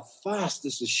how fast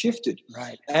this has shifted.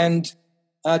 Right. And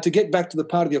to get back to the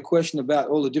part of your question about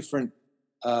all the different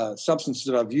substances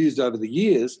that I've used over the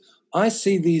years, I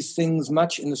see these things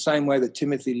much in the same way that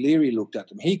Timothy Leary looked at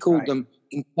them. He called them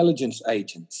intelligence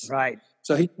agents. Right.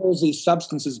 So he calls these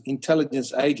substances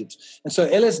intelligence agents. And so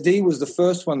LSD was the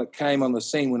first one that came on the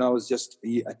scene when I was just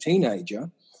a teenager.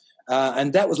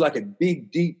 And that was like a big,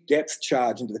 deep depth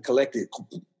charge into the collective.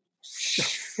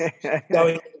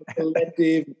 Going into the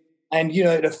collective. And, you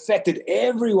know, it affected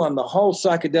everyone, the whole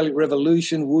psychedelic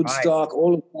revolution, Woodstock,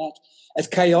 all of that. As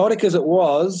chaotic as it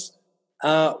was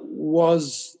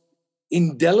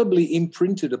indelibly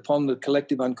imprinted upon the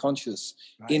collective unconscious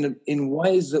in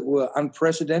ways that were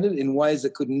unprecedented, in ways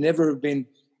that could never have been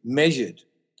measured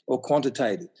or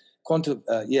quantitated. So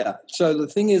the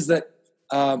thing is that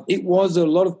it was a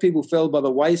lot of people fell by the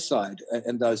wayside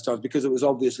in those times because it was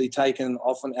obviously taken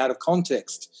often out of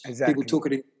context. Exactly. People took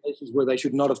it in places where they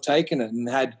should not have taken it and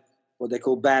had what they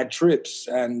call bad trips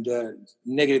and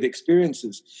negative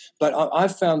experiences. But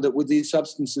I've found that with these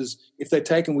substances, if they're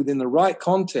taken within the right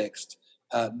context,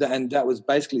 and that was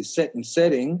basically set and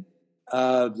setting,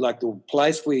 like the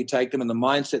place where you take them and the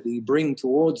mindset that you bring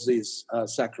towards these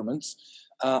sacraments,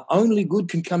 only good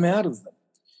can come out of them.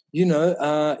 You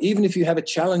know, even if you have a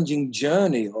challenging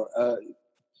journey, or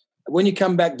when you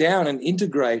come back down and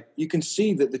integrate, you can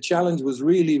see that the challenge was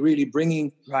really, really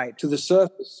bringing to the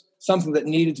surface something that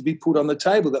needed to be put on the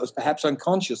table that was perhaps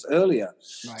unconscious earlier.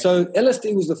 Right. So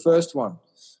LSD was the first one.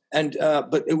 And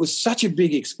but it was such a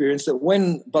big experience that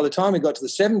by the time we got to the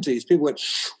 70s, people went,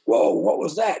 whoa, what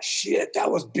was that? Shit, that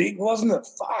was big, wasn't it?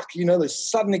 Fuck, you know, the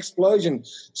sudden explosion,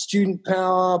 student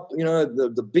power, you know,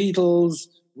 the Beatles,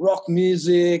 rock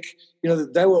music, you know,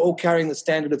 they were all carrying the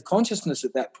standard of consciousness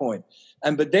at that point.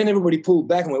 But then everybody pulled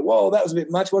back and went, whoa, that was a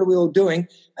bit much. What are we all doing?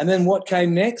 And then what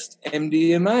came next?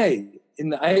 MDMA in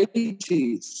the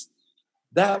 80s.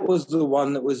 That was the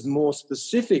one that was more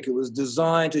specific. It was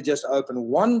designed to just open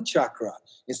one chakra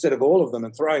instead of all of them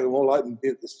and throwing them all open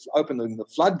the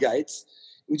floodgates.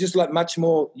 It was just like much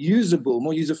more usable,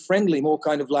 more user-friendly, more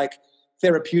kind of like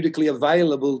therapeutically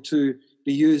available to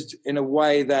be used in a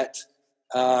way that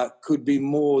could be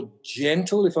more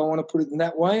gentle, if I want to put it in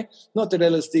that way. Not that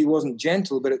LSD wasn't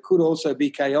gentle, but it could also be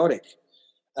chaotic.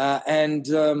 And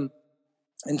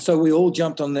so we all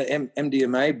jumped on the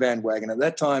MDMA bandwagon. At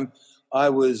that time, I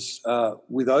was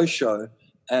with Osho,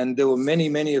 and there were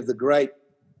many of the great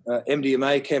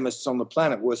MDMA chemists on the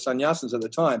planet were sannyasins at the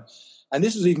time. And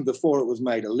this was even before it was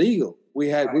made illegal.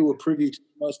 We were privy to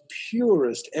the most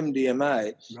purest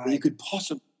MDMA that you could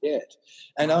possibly get.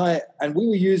 And we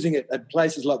were using it at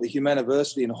places like the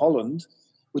Humaniversity in Holland,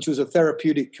 which was a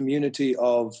therapeutic community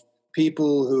of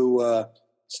people who were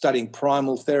studying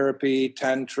primal therapy,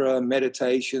 tantra,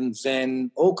 meditation,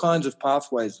 Zen, all kinds of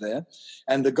pathways there.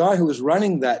 And the guy who was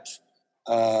running that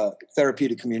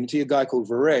therapeutic community, a guy called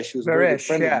Varesh, who was a very good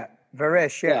friend of mine.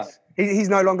 Varesh, yes. Yeah. He's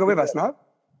no longer with us, no?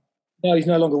 No, he's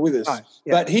no longer with us. Oh,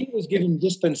 yeah. But he was given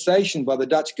dispensation by the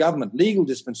Dutch government, legal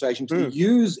dispensation, to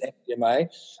use MDMA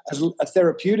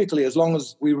therapeutically as long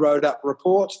as we wrote up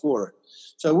reports for it.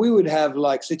 So we would have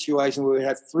like situations where we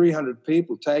had 300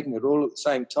 people taking it all at the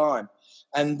same time.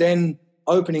 And then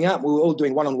opening up, we were all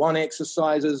doing one-on-one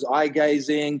exercises, eye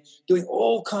gazing, doing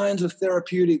all kinds of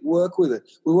therapeutic work with it.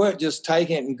 We weren't just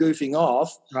taking it and goofing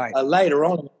off. Right. Later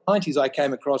on in the 90s, I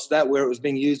came across that where it was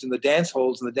being used in the dance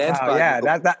halls and the dance parties.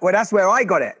 Yeah, well, that's where I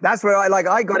got it. That's where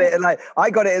I got it. And I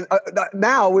got it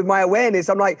now with my awareness.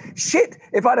 I'm like, shit,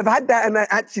 if I'd have had that and I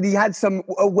actually had some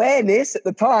awareness at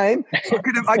the time,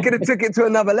 I could have took it to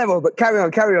another level. But carry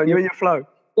on. You're in your flow.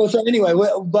 Well, so anyway,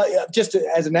 but just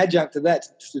as an adjunct to that,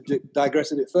 to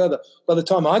digress a bit further, by the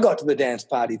time I got to the dance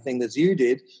party thing as you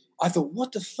did, I thought,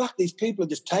 what the fuck? These people are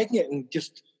just taking it and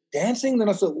just dancing? Then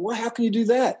I thought, well, how can you do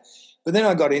that? But then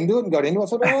I got into it. I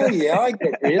thought, oh, yeah, I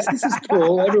get this. This is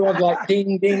cool. Everyone's like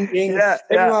ding, ding, ding. Yeah,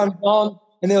 everyone's on.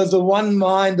 And there was the one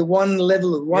mind, the one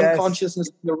level of one consciousness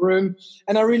in the room.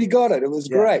 And I really got it. It was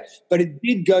great. But it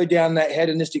did go down that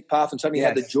hedonistic path and suddenly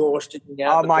had the jaw sticking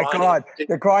out. Oh, my God.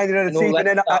 The grinding of the teeth. And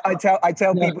then I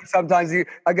tell people sometimes,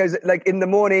 I go, like in the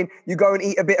morning, you go and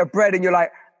eat a bit of bread and you're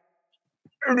like,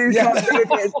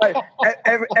 it's like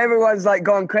everyone's like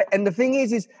gone crazy. And the thing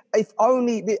is if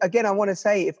only, again, I want to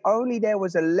say, if only there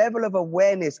was a level of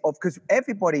awareness of, because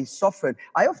everybody's softened.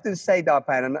 I often say,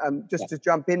 Darpan, and just to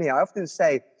jump in here, I often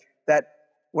say that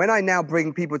when I now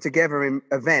bring people together in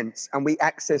events and we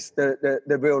access the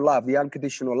real love, the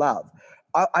unconditional love,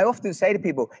 I often say to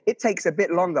people, it takes a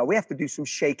bit longer. We have to do some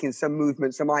shaking, some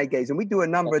movement, some eye gaze, and we do a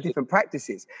number of different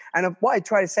practices. And what I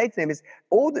try to say to them is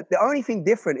the only thing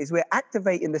different is we're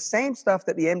activating the same stuff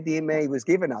that the MDMA was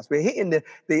giving us. We're hitting the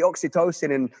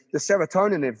oxytocin and the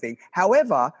serotonin and everything.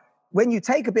 However, when you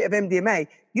take a bit of MDMA,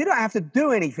 you don't have to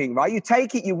do anything, right? You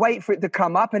take it, you wait for it to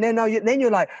come up, and then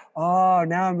you're like, oh,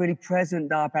 now I'm really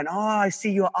present, Darpan. Oh, I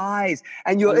see your eyes.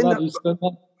 And you're in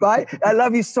the... Right? I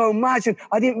love you so much. And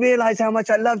I didn't realize how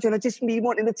much I loved you. And I just been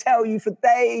wanting to tell you for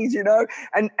days, you know?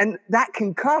 And that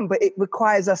can come, but it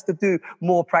requires us to do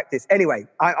more practice. Anyway,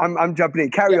 I'm jumping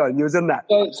in. Carry on. You was on that.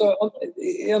 So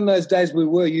in those days, we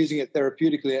were using it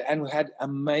therapeutically and we had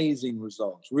amazing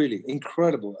results, really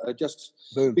incredible.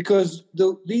 Because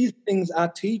these things are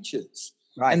teachers.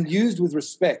 Right. And used with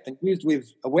respect and used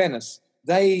with awareness,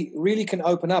 they really can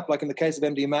open up. Like in the case of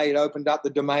MDMA, it opened up the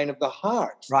domain of the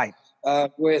heart. Right.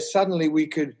 Where suddenly we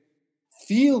could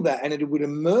feel that and it would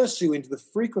immerse you into the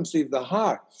frequency of the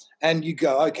heart. And you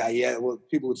go, okay, yeah, well,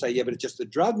 people would say, yeah, but it's just a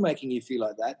drug making you feel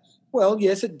like that. Well,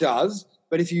 yes, it does.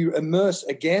 But if you immerse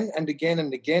again and again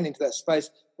and again into that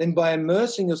space, then by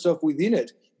immersing yourself within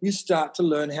it, you start to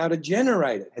learn how to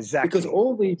generate it. Exactly. Because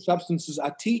all these substances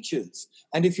are teachers.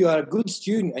 And if you are a good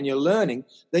student and you're learning,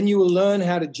 then you will learn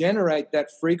how to generate that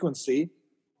frequency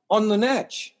on the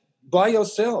natch by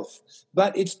yourself.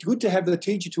 But it's good to have the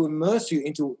teacher to immerse you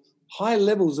into high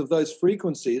levels of those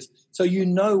frequencies so you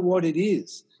know what it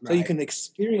is. So you can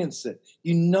experience it.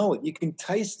 You know it. You can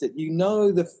taste it. You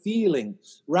know the feeling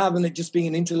rather than it just being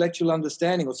an intellectual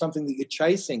understanding or something that you're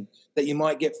chasing that you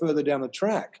might get further down the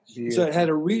track. Yeah. So it had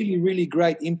a really, really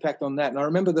great impact on that. And I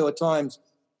remember there were times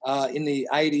in the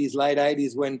 80s, late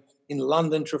 80s, when in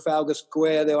London, Trafalgar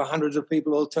Square, there were hundreds of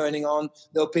people all turning on.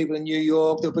 There were people in New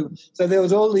York. So there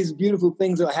was all these beautiful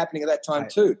things that were happening at that time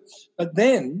too. But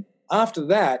then after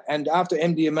that, and after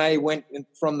MDMA went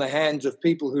from the hands of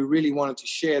people who really wanted to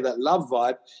share that love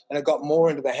vibe, and it got more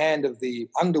into the hand of the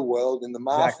underworld and the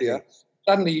mafia,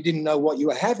 suddenly you didn't know what you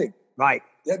were having. Right.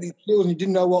 You had these pills and you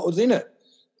didn't know what was in it.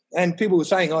 And people were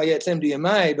saying, oh, yeah, it's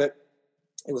MDMA, but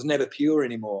it was never pure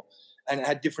anymore and it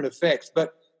had different effects.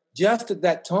 But just at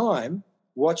that time,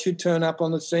 what should turn up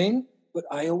on the scene? But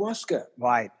ayahuasca.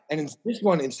 Right. And in this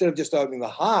one, instead of just opening the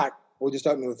heart or just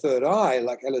opening the third eye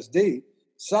like LSD,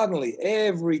 suddenly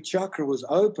every chakra was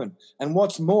open. And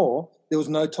what's more, there was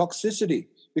no toxicity.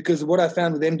 Because what I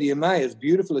found with MDMA, as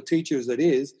beautiful a teacher as it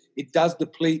is, it does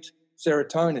deplete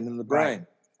serotonin in the brain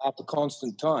after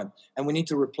constant time. And we need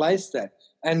to replace that.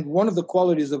 And one of the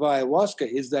qualities of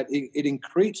ayahuasca is that it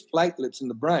increases platelets in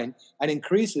the brain and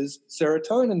increases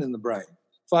serotonin in the brain.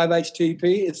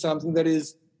 5-HTP is something that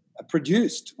is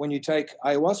produced when you take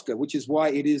ayahuasca, which is why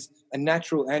it is a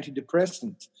natural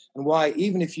antidepressant, and why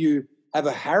even if you have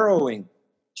a harrowing,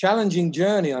 challenging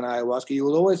journey on ayahuasca, you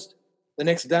will always the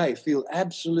next day feel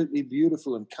absolutely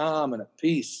beautiful and calm and at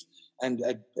peace, and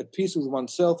at peace with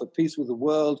oneself, at peace with the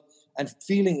world, and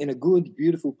feeling in a good,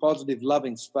 beautiful, positive,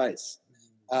 loving space.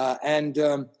 Darpan,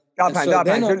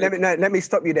 let me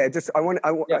stop you there.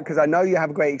 Because I know you have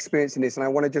a great experience in this, and I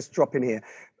want to just drop in here,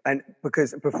 and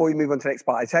because before you move on to the next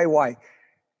part, I tell you why.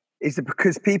 Is it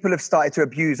because people have started to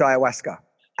abuse ayahuasca?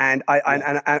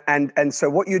 And so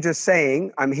what you're just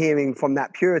saying, I'm hearing from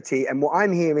that purity, and what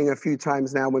I'm hearing a few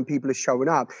times now when people are showing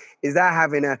up is they're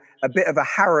having a bit of a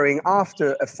harrowing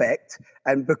after effect,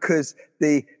 and because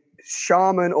the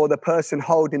shaman or the person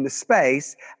holding the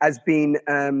space has been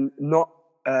not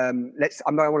I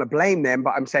don't want to blame them,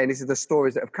 but I'm saying this is the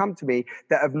stories that have come to me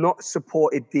that have not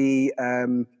supported the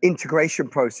integration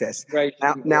process. So I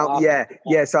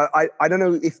don't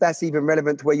know if that's even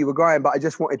relevant to where you were going, but I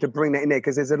just wanted to bring that in there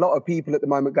because there's a lot of people at the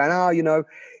moment going,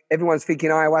 everyone's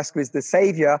thinking ayahuasca is the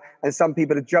savior, and some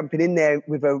people are jumping in there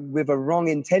with a wrong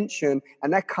intention,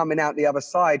 and they're coming out the other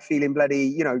side feeling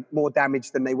bloody, more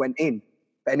damaged than they went in.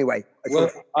 But anyway.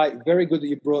 Very good that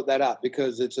you brought that up,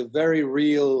 because it's a very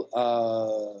real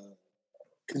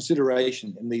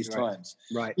consideration in these times.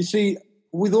 Right. You see,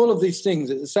 with all of these things,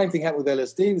 the same thing happened with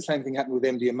LSD, the same thing happened with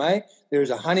MDMA. There is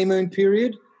a honeymoon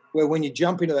period where when you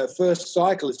jump into that first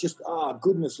cycle, it's just,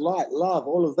 goodness, light, love,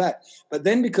 all of that. But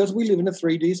then because we live in a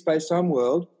 3D space-time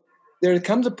world, there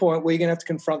comes a point where you're going to have to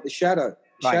confront the shadow.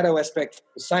 Shadow aspect,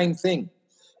 the same thing.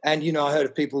 And, I heard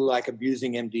of people like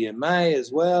abusing MDMA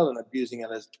as well and abusing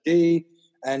LSD.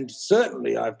 And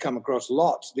certainly I've come across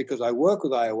lots, because I work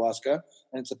with ayahuasca,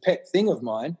 and it's a pet thing of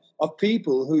mine, of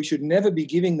people who should never be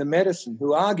giving the medicine,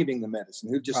 who are giving the medicine,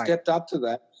 who've just stepped up to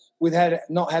that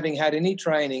not having had any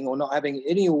training or not having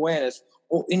any awareness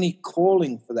or any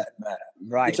calling for that matter.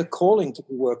 Right. It's a calling to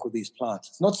work with these plants.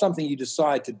 It's not something you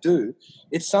decide to do.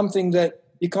 It's something that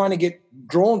you kind of get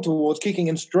drawn towards, kicking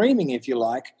and streaming, if you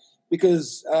like,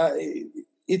 because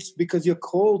it's because you're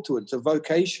called to it. It's a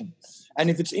vocation, and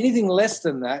if it's anything less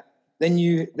than that, then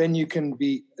you can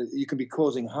be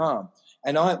causing harm.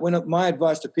 And my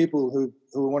advice to people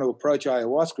who want to approach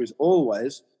ayahuasca is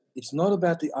always, it's not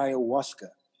about the ayahuasca.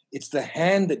 It's the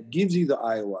hand that gives you the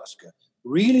ayahuasca.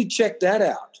 Really check that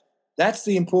out. That's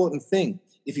the important thing.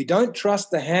 If you don't trust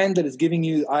the hand that is giving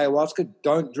you ayahuasca,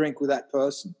 don't drink with that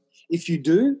person. If you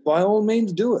do, by all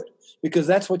means do it, because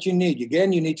that's what you need.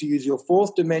 Again, you need to use your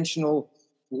fourth dimensional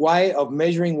way of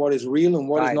measuring what is real and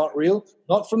what is not real,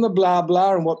 not from the blah,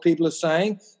 blah and what people are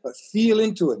saying, but feel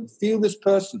into it and feel this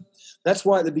person. That's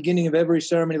why at the beginning of every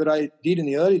ceremony that I did in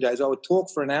the early days, I would talk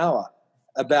for an hour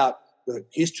about the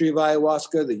history of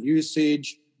ayahuasca, the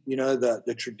usage,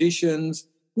 the traditions,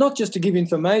 not just to give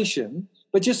information,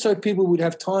 but just so people would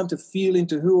have time to feel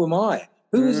into who am I?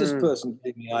 Who is this person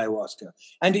giving me ayahuasca?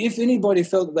 And if anybody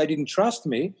felt that they didn't trust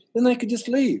me, then they could just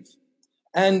leave.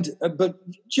 And but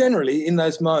generally in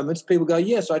those moments, people go,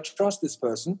 yes, I trust this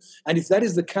person. And if that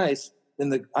is the case, then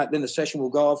the session will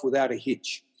go off without a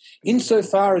hitch.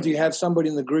 Insofar as you have somebody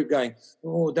in the group going,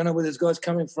 I don't know where this guy's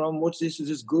coming from. What's this? Is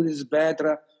this good? Is this bad?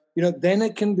 Then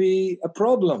it can be a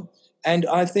problem. And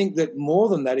I think that more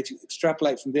than that, if you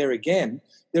extrapolate from there again,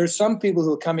 there are some people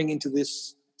who are coming into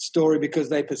this story because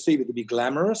they perceive it to be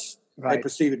glamorous. Right. They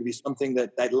perceive it to be something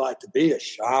that they'd like to be, a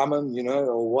shaman,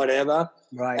 or whatever.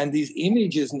 Right. And these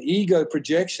images and ego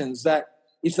projections that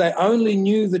if they only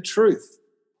knew the truth,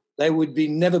 they would be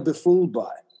never befooled by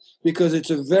it, because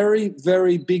it's a very,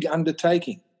 very big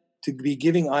undertaking to be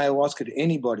giving ayahuasca to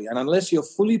anybody. And unless you're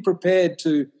fully prepared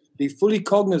to be fully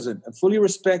cognizant and fully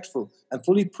respectful and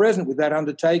fully present with that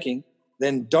undertaking,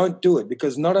 then don't do it,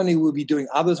 because not only will you be doing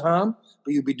others harm,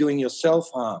 but you'll be doing yourself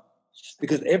harm.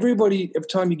 Because every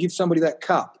time you give somebody that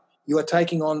cup, you are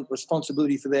taking on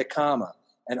responsibility for their karma.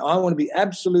 And I want to be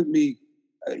absolutely,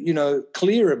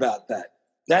 clear about that.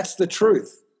 That's the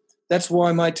truth. That's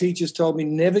why my teachers told me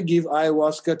never give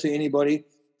ayahuasca to anybody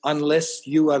unless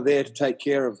you are there to take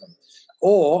care of them,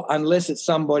 or unless it's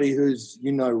somebody who's,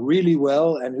 really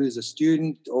well and who's a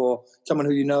student, or someone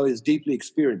who is deeply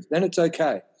experienced. Then it's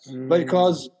okay.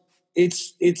 Because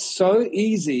it's so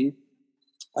easy.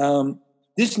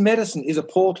 This medicine is a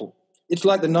portal. It's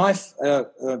like the knife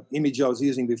image I was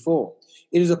using before.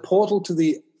 It is a portal to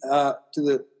the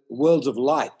worlds of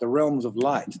light, the realms of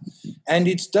light. And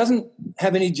it doesn't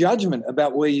have any judgment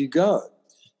about where you go.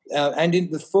 And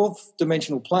in the fourth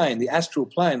dimensional plane, the astral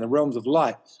plane, the realms of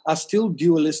light, are still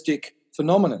dualistic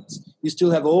phenomena. You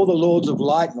still have all the lords of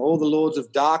light and all the lords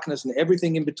of darkness and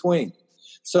everything in between.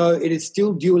 So it is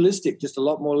still dualistic, just a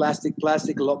lot more elastic,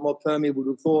 plastic, a lot more permeable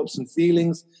to thoughts and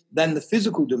feelings than the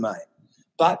physical domain,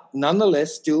 but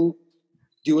nonetheless still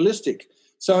dualistic.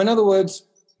 So in other words,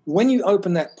 when you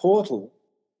open that portal,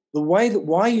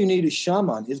 why you need a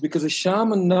shaman is because a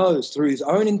shaman knows through his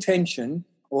own intention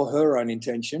or her own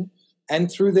intention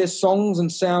and through their songs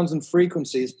and sounds and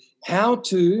frequencies how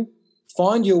to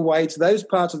find your way to those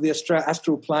parts of the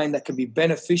astral plane that can be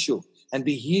beneficial and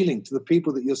be healing to the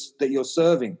people that you're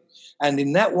serving. And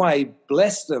in that way,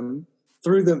 bless them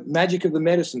through the magic of the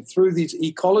medicine, through this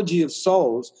ecology of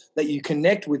souls that you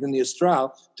connect with in the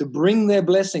astral to bring their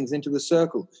blessings into the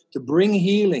circle, to bring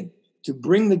healing, to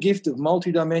bring the gift of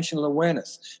multidimensional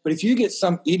awareness. But if you get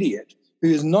some idiot who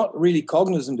is not really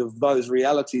cognizant of those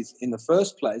realities in the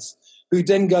first place, who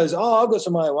then goes, oh, I've got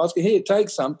some ayahuasca, here, take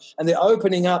some, and they're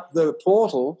opening up the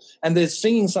portal and they're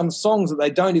singing some songs that they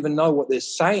don't even know what they're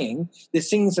saying. They're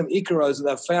singing some icaros that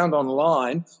they've found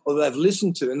online or that they've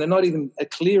listened to, and they're not even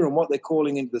clear on what they're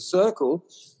calling into the circle.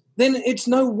 Then it's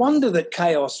no wonder that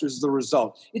chaos is the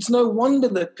result. It's no wonder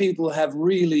that people have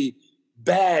really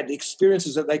bad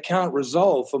experiences that they can't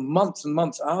resolve for months and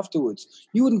months afterwards.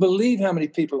 You wouldn't believe how many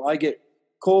people I get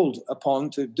called upon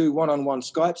to do one-on-one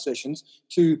Skype sessions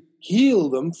to heal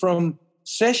them from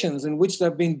sessions in which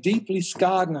they've been deeply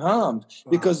scarred and harmed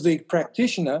because the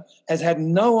practitioner has had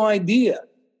no idea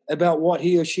about what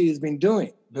he or she has been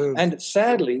doing. Boom. And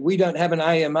sadly, we don't have an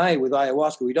AMA with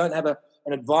ayahuasca. We don't have an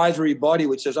advisory body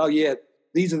which says, oh, yeah,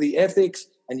 these are the ethics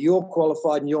and you're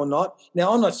qualified and you're not.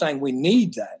 Now, I'm not saying we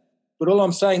need that, but all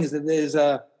I'm saying is that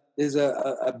there's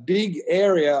a big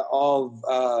area of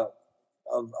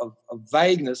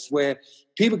vagueness where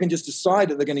people can just decide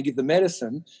that they're going to give the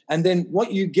medicine, and then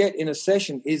what you get in a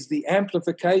session is the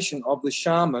amplification of the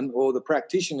shaman or the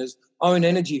practitioner's own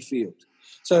energy field.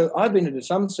 So I've been into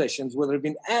some sessions where they've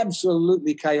been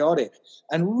absolutely chaotic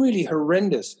and really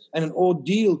horrendous and an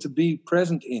ordeal to be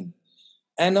present in.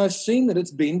 And I've seen that it's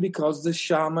been because the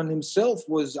shaman himself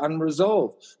was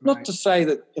unresolved. Right. Not to say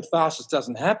that catharsis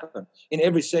doesn't happen. In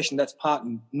every session, that's part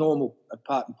and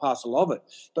parcel of it.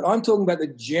 But I'm talking about the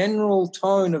general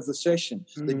tone of the session,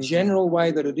 the general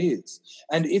way that it is.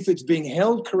 And if it's being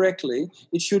held correctly,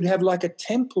 it should have like a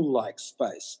temple-like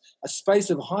space, a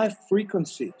space of high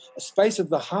frequency, a space of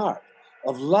the heart,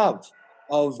 of love,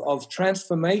 of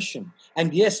transformation.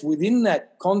 And yes, within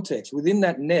that context, within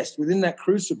that nest, within that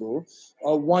crucible,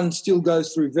 one still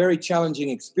goes through very challenging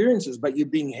experiences, but you're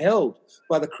being held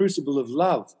by the crucible of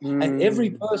love. And every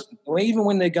person, or even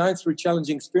when they're going through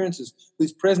challenging experiences,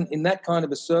 who's present in that kind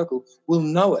of a circle will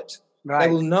know it. Right.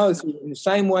 They will know in the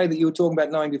same way that you were talking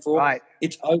about knowing before, right.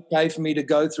 It's okay for me to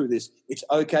go through this. It's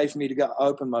okay for me to go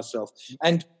open myself.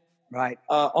 And right.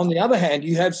 On the other hand,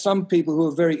 you have some people who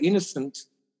are very innocent,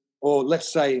 or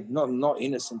let's say not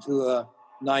innocent, who are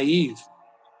naive,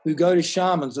 who go to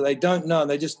shamans that they don't know.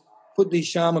 They just put these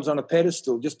shamans on a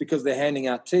pedestal just because they're handing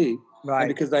out tea, right. And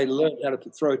because they learned how to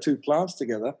throw two plants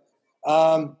together,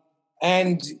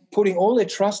 and putting all their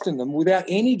trust in them without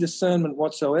any discernment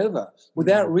whatsoever,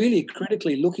 without really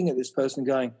critically looking at this person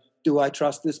going, do I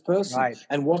trust this person? Right.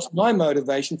 And what's my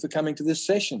motivation for coming to this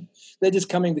session? They're just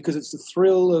coming because it's the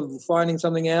thrill of finding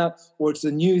something out, or it's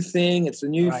the new thing, it's the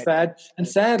new right. fad. And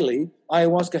sadly,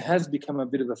 ayahuasca has become a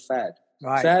bit of a fad.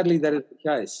 Right. Sadly, that is the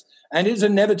case. And it's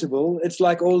inevitable. It's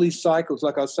like all these cycles,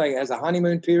 like I was saying, as a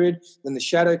honeymoon period, then the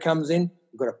shadow comes in.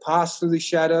 We've got to pass through the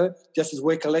shadow, just as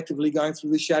we're collectively going through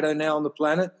the shadow now on the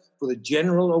planet for the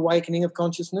general awakening of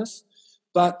consciousness.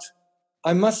 But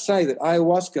I must say that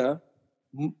ayahuasca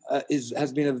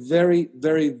has been a very,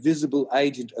 very visible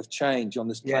agent of change on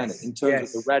this planet in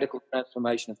terms of the radical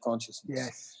transformation of consciousness.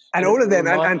 Yes. And all of them,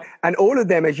 and all of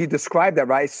them, as you described that,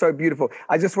 right? It's so beautiful.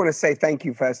 I just want to say thank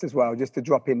you first as well, just to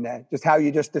drop in there, just how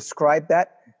you just described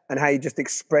that and how you just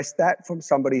expressed that from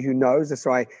somebody who knows. That's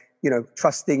why,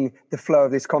 trusting the flow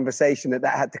of this conversation that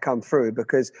had to come through,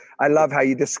 because I love how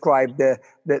you described that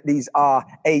these are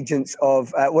agents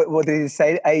of, what did you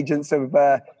say? Agents of...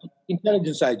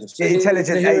 intelligence agents. Yeah, intelligence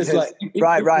agents. Like,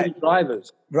 right.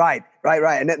 Drivers. Right.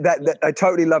 And that I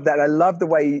totally love that. I love the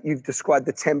way you've described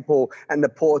the temple and the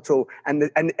portal,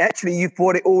 and actually you've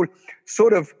brought it all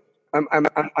sort of.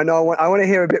 I know I want to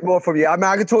hear a bit more from you. I mean,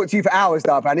 I could talk to you for hours,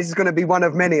 Darpan. This is going to be one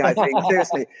of many, I think.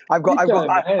 Seriously, I've got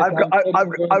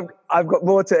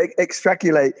more to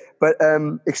extrapolate, but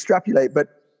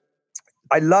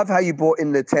I love how you brought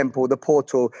in the temple, the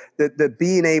portal, the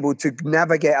being able to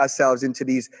navigate ourselves into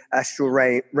these astral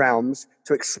realms,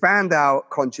 to expand our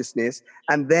consciousness,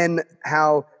 and then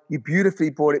how you beautifully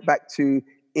brought it back to,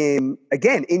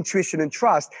 again, intuition and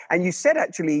trust. And you said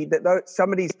actually that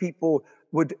some of these people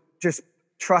would just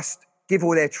give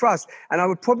all their trust. And I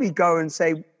would probably go and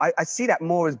say, I see that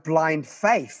more as blind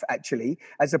faith, actually,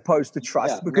 as opposed to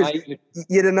trust, because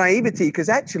you're the naivety, because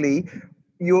actually,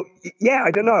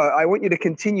 I don't know. I want you to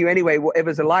continue anyway,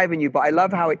 whatever's alive in you. But I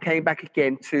love how it came back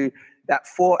again to that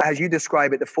as you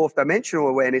describe it, the fourth dimensional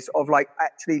awareness of like,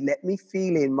 actually, let me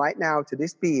feel in right now to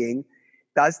this being.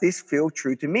 Does this feel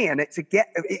true to me? And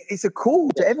it's a call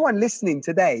to everyone listening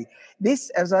today. This,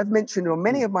 as I've mentioned on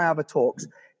many of my other talks,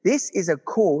 this is a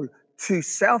call to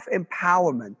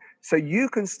self-empowerment. So you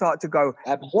can start to go,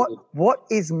 what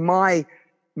is my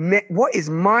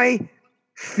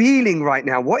feeling right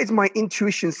now? What is my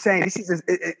intuition saying? This is,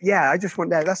 I just want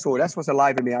that. That's all. That's what's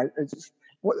alive in me.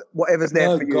 Whatever's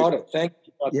there for you. Got it. Thank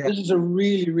you. Yeah. This is a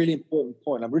really, really important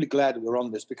point. I'm really glad that we're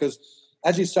on this because,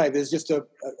 as you say, there's just a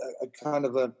kind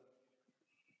of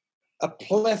a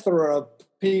plethora of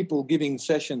people giving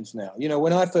sessions now. You know,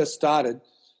 when I first started,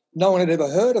 no one had ever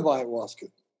heard of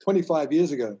ayahuasca 25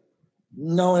 years ago.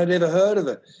 No one had ever heard of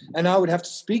it. And I would have to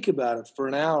speak about it for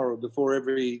an hour before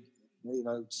every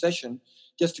session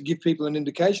just to give people an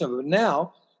indication of it. But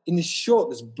now, in this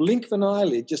blink of an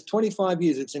eyelid, just 25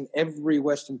 years, it's in every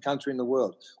Western country in the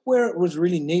world where it was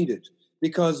really needed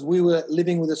because we were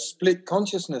living with a split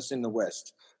consciousness in the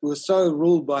West. We were so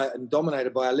ruled by and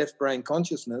dominated by a left brain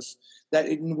consciousness that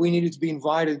we needed to be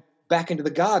invited back into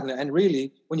the garden. And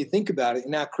really, when you think about it,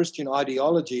 in our Christian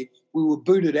ideology, we were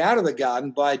booted out of the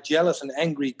garden by a jealous and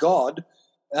angry God.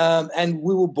 And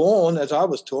we were born, as I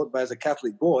was taught as a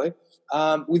Catholic boy,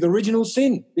 with original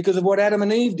sin because of what Adam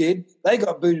and Eve did. They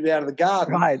got booted out of the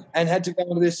garden and had to go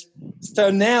into this. So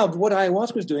now what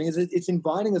ayahuasca is doing is it's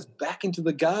inviting us back into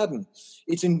the garden.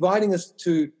 It's inviting us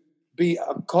to be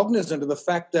cognizant of the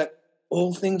fact that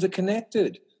all things are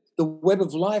connected. The web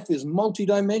of life is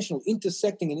multidimensional,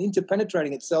 intersecting and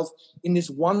interpenetrating itself in this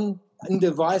one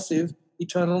indivisive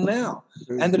eternal now,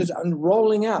 and that is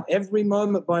unrolling out every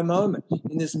moment by moment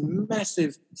in this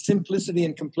massive simplicity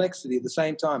and complexity at the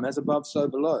same time, as above, so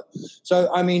below.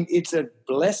 So, I mean, it's a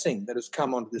blessing that has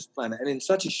come onto this planet, and in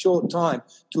such a short time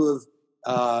to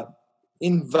have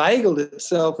inveigled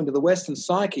itself into the Western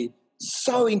psyche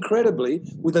so incredibly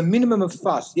with a minimum of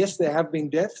fuss. Yes, there have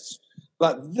been deaths,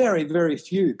 but very, very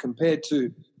few compared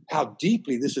to how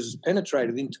deeply this has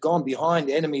penetrated into, gone behind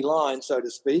enemy lines, so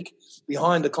to speak,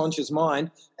 behind the conscious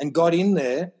mind, and got in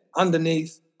there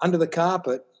underneath, under the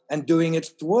carpet, and doing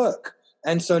its work.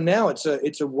 And so now it's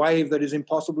a wave that is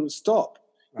impossible to stop.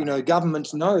 Right. You know,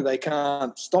 governments know they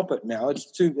can't stop it now.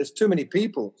 There's too many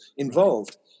people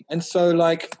involved, and so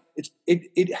like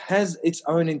it has its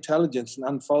own intelligence and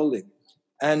unfolding,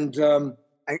 and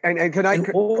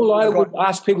all I would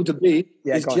ask people to be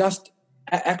is just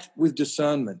act with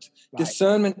discernment. Right.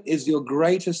 Discernment is your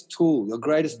greatest tool, your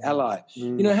greatest ally.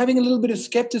 You know, having a little bit of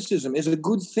skepticism is a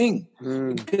good thing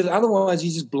because otherwise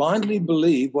you just blindly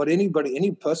believe what any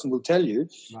person will tell you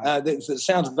that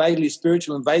sounds vaguely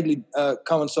spiritual and vaguely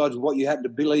coincides with what you happen to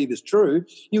believe is true.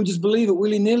 You'll just believe it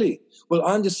willy-nilly. Well,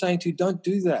 I'm just saying to you, don't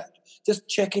do that. Just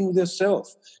check in with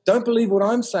yourself. Don't believe what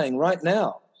I'm saying right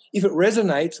now. If it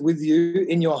resonates with you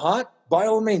in your heart, by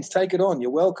all means, take it on.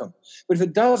 You're welcome. But if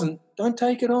it doesn't, don't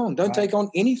take it on. Don't take on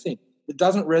anything that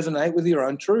doesn't resonate with your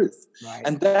own truth. Right.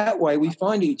 And that way we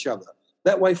find each other.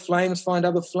 That way flames find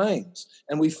other flames,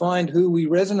 and we find who we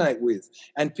resonate with.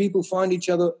 And people find each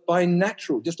other by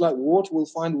natural, just like water will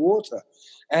find water.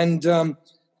 And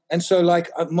so, like,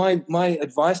 my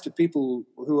advice to people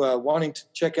who are wanting to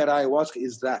check out ayahuasca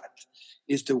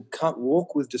is to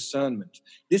walk with discernment.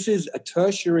 This is a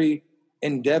tertiary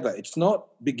endeavor. It's not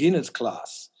beginner's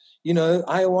class. You know,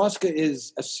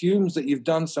 ayahuasca assumes that you've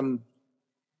done some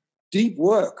deep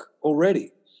work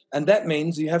already. And that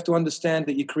means you have to understand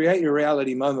that you create your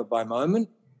reality moment by moment,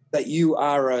 that you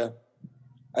are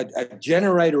a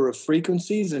generator of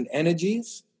frequencies and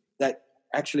energies that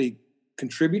actually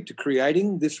contribute to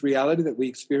creating this reality that we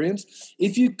experience.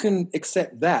 If you can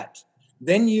accept that,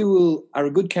 then you are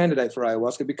a good candidate for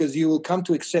ayahuasca because you will come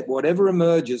to accept whatever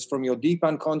emerges from your deep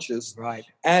unconscious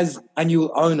and you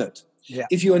will own it. Yeah.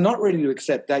 If you are not ready to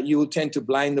accept that, you will tend to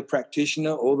blame the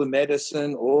practitioner or the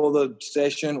medicine or the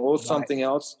session or something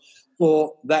else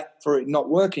for it not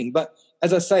working. But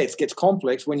as I say, it gets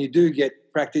complex when you do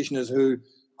get practitioners who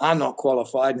are not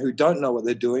qualified and who don't know what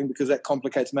they're doing, because that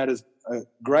complicates matters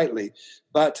greatly.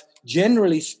 But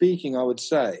generally speaking, I would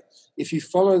say, if you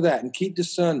follow that and keep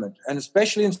discernment, and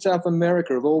especially in South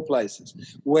America of all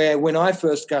places, where when I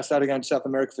first started going to South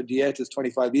America for dietas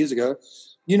 25 years ago,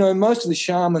 you know, most of the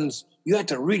shamans, you had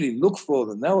to really look for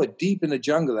them. They were deep in the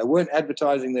jungle. They weren't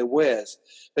advertising their wares.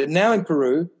 But now in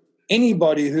Peru,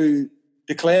 anybody who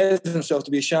declares themselves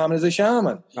to be a shaman is a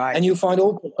shaman. Right. And you'll find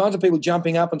all kinds of people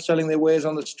jumping up and selling their wares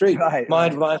on the street. My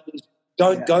advice is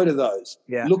don't go to those.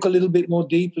 Look a little bit more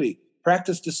deeply.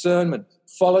 Practice discernment.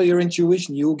 Follow your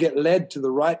intuition. You will get led to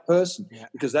the right person,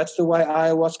 because that's the way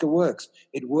ayahuasca works.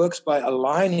 It works by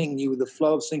aligning you with the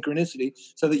flow of synchronicity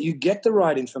so that you get the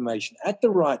right information at the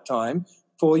right time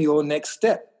for your next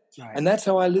step. Right. And that's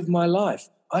how I live my life.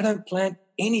 I don't plan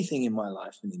anything in my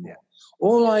life anymore.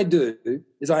 All I do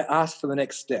is I ask for the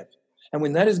next step. And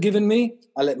when that is given me,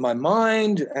 I let my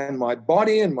mind and my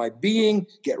body and my being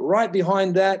get right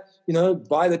behind that, you know,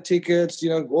 buy the tickets, you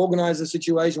know, organize the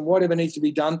situation, whatever needs to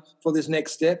be done for this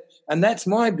next step. And that's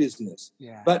my business.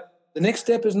 Yeah. But the next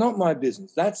step is not my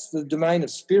business. That's the domain of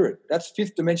spirit. That's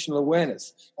fifth dimensional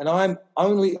awareness. And I'm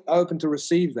only open to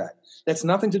receive that. That's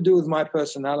nothing to do with my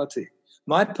personality.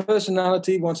 My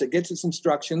personality, once it gets its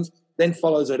instructions, then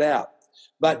follows it out.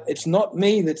 But it's not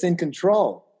me that's in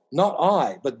control. Not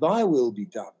I, but thy will be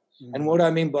done. Mm. And what I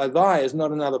mean by thy is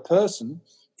not another person.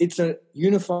 It's a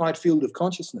unified field of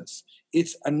consciousness.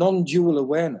 It's a non-dual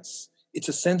awareness. It's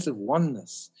a sense of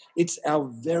oneness. It's our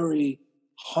very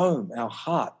home, our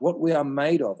heart, what we are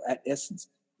made of at essence.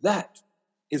 That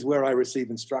is where I receive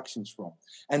instructions from.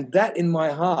 And that in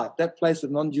my heart, that place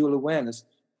of non-dual awareness,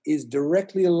 is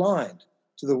directly aligned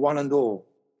to the one and all.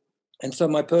 And so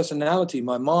my personality,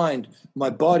 my mind, my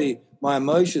body, my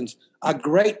emotions are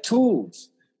great tools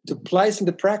to place and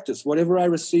to practice whatever I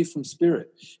receive from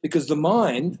spirit, because the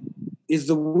mind is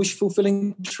the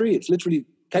wish-fulfilling tree. It's literally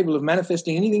capable of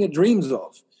manifesting anything it dreams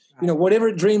of. You know, whatever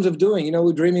it dreams of doing. You know,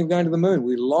 we're dreaming of going to the moon.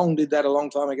 We long did that a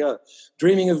long time ago.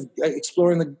 Dreaming of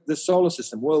exploring the solar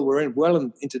system. Well, we're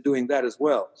into doing that as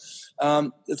well.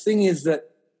 The thing is that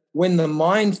when the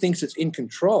mind thinks it's in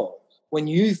control, when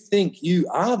you think you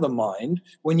are the mind,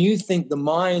 when you think the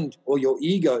mind or your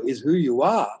ego is who you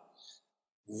are,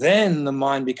 then the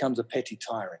mind becomes a petty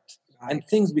tyrant. Right. And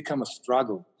things become a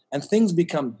struggle, and things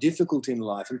become difficult in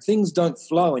life, and things don't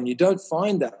flow, and you don't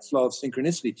find that flow of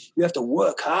synchronicity. You have to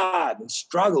work hard and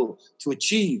struggle to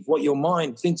achieve what your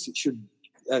mind thinks it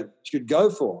should go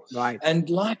for. Right. And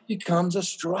life becomes a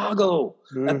struggle,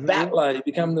 a battle. You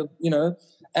become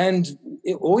and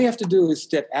all you have to do is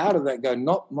step out of that, go,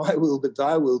 not my will, but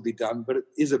thy will be done. But it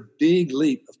is a big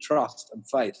leap of trust and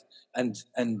faith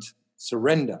and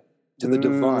surrender to the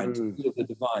divine, to the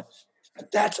divine.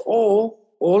 But that's all.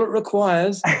 All it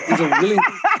requires is a willing.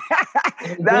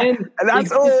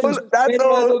 That's all.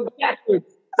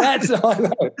 That's all. I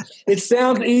know. It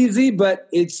sounds easy, but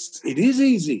it is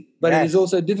easy, but it is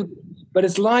also difficult. But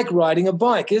it's like riding a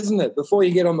bike, isn't it? Before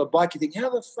you get on the bike, you think, how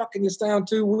the fuck can you stay on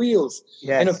two wheels?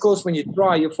 Yes. And, of course, when you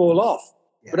try, you fall off.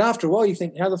 Yeah. But after a while, you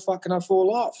think, how the fuck can I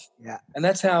fall off? Yeah. And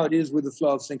that's how it is with the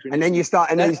flow of synchronicity. And then you start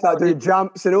doing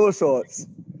jumps and all sorts.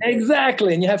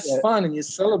 Exactly. And you have fun and you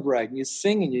celebrate and you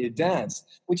sing and you dance,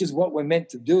 which is what we're meant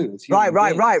to do. Right.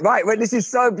 Well, this is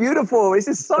so beautiful. This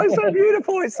is so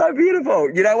beautiful. It's so beautiful.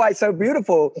 You know why it's so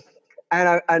beautiful?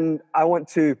 And I want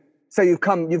to... So you've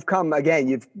come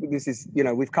again.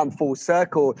 We've come full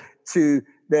circle to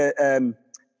the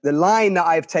line that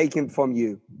I've taken from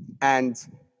you, and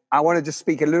I want to just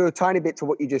speak a little tiny bit to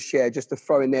what you just shared, just to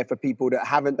throw in there for people that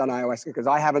haven't done ayahuasca, because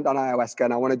I haven't done ayahuasca,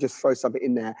 and I want to just throw something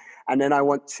in there, and then I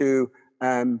want to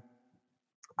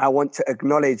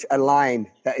acknowledge a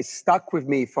line that is stuck with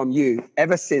me from you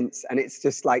ever since, and it's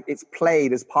just like it's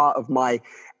played as part of my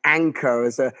anchor,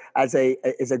 as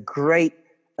a great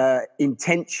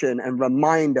intention and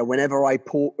reminder whenever I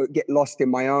get lost in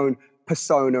my own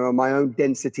persona or my own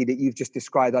density that you've just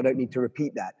described. I don't need to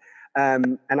repeat that.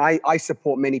 And I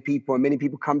support many people, and many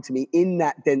people come to me in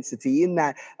that density, in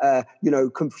that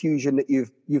confusion that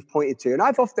you've pointed to. And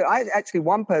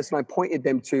one person I pointed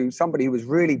them to, somebody who was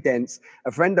really dense,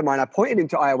 a friend of mine. I pointed him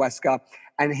to ayahuasca,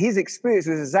 and his experience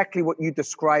was exactly what you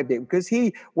described it, because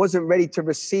he wasn't ready to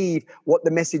receive what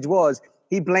the message was.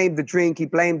 He blamed the drink, he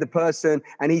blamed the person,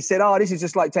 and he said, this is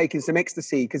just like taking some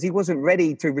ecstasy, because he wasn't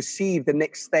ready to receive the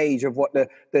next stage of what the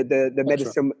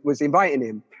medicine was inviting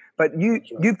him. But you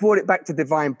brought it back to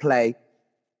divine play,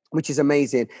 which is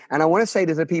amazing. And I want to say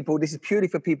to the people, this is purely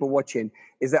for people watching,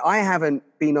 is that I haven't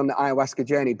been on the ayahuasca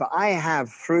journey, but I have,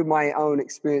 through my own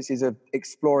experiences of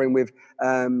exploring with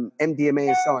MDMA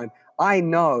and so on, I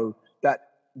know that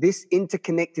this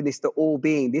interconnectedness to all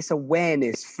being, this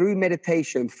awareness through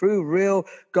meditation, through real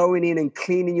going in and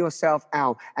cleaning yourself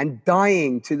out and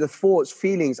dying to the thoughts,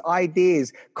 feelings,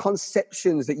 ideas,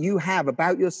 conceptions that you have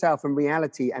about yourself and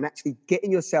reality, and actually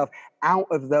getting yourself out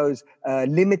of those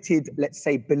limited, let's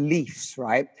say, beliefs,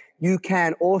 right? You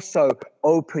can also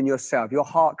open yourself. Your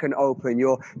heart can open.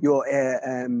 Your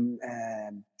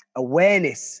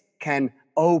awareness can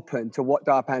open to what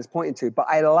Darpan's pointing to. But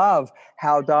I love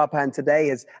how Darpan today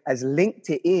has linked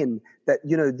it in that,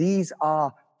 you know, these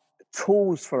are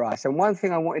tools for us. And one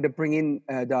thing I wanted to bring in,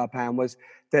 Darpan, was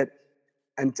that,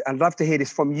 and I'd love to hear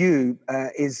this from you,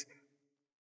 is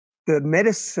the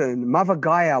medicine, Mother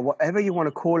Gaia, whatever you want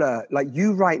to call her, like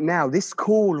you right now, this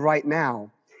call right now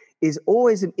is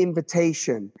always an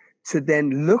invitation to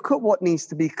then look at what needs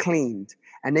to be cleaned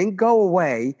and then go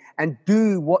away and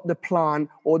do what the plant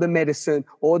or the medicine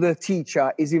or the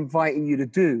teacher is inviting you to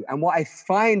do. And what I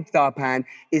find, Darpan,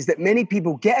 is that many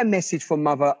people get a message from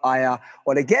Mother Aya,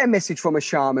 or they get a message from a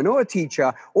shaman or a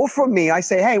teacher or from me. I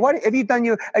say, hey, have you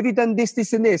done this,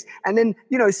 this, and this? And then,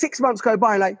 6 months go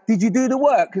by and like, did you do the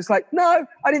work? It's like, no,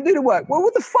 I didn't do the work. Well,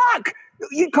 what the fuck?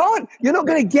 You can't. You're not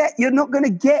going to get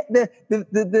the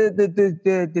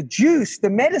juice. The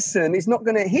medicine is not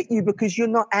going to hit you because you're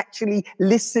not actually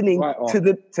listening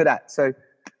to that. So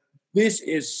this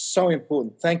is so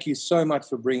important. Thank you so much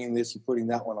for bringing this and putting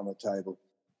that one on the table.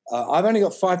 I've only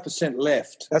got 5%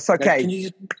 left. That's okay. Now, can you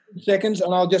just 2 seconds,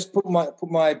 and I'll just put my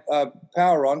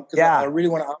power on because I really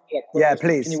want to answer that question. Yeah,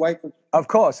 please. Can you wait? Of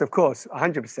course,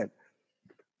 100%.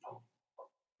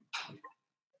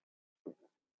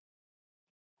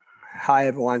 Hi,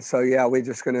 everyone. So, we're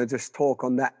just going to talk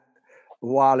on that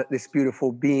while this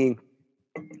beautiful being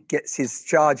gets his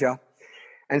charger.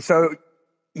 And so,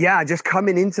 just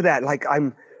coming into that, like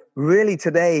I'm really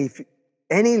today, if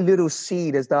any little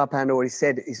seed, as Darpan already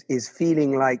said, is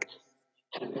feeling like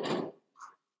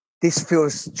this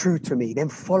feels true to me, then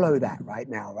follow that right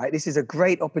now, right? This is a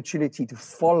great opportunity to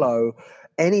follow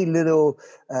any little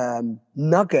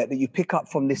nugget that you pick up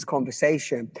from this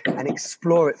conversation and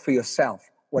explore it for yourself.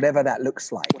 Whatever that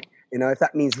looks like, if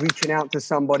that means reaching out to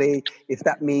somebody, if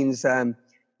that means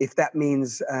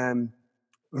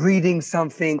reading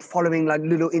something, following like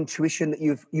little intuition that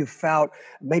you've felt,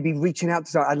 maybe reaching out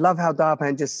to someone. I love how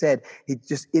Darpan just said, he's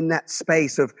just in that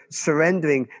space of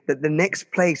surrendering that the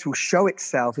next place will show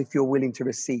itself if you're willing to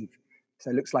receive.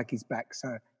 So it looks like he's back.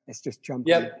 So let's just jump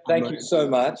in. Yep, thank you so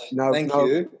much. Thank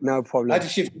you. No problem. I had to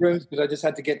shift rooms because I just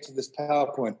had to get to this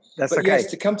PowerPoint. That's okay.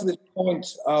 Yes, to come to this point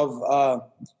of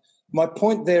my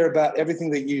point there about everything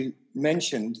that you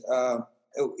mentioned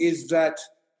is that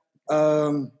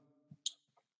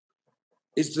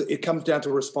it comes down to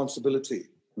responsibility.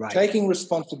 Right. Taking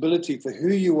responsibility for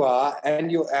who you are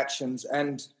and your actions,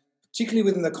 and particularly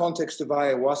within the context of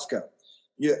ayahuasca.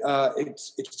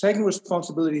 It's taking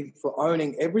responsibility for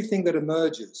owning everything that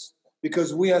emerges,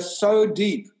 because we are so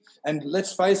deep. And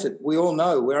let's face it, we all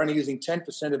know we're only using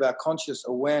 10% of our conscious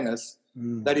awareness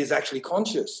that is actually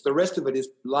conscious. The rest of it is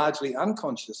largely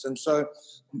unconscious. And so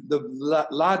the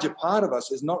larger part of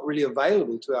us is not really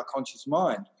available to our conscious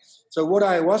mind. So what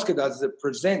ayahuasca does is it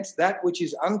presents that which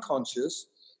is unconscious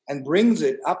and brings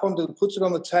it up puts it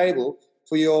on the table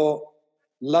for your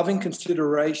loving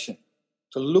consideration,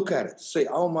 to look at it, to say,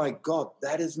 oh my God,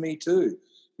 that is me too.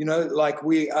 Like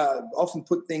we often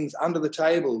put things under the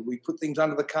table. We put things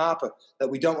under the carpet that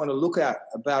we don't want to look at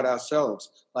about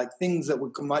ourselves, like things that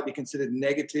might be considered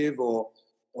negative or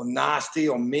nasty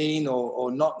or mean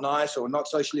or not nice or not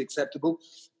socially acceptable.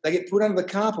 They get put under the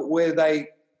carpet where they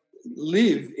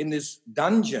live in this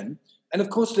dungeon. And, of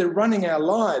course, they're running our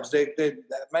lives. They're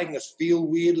making us feel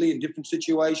weirdly in different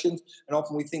situations. And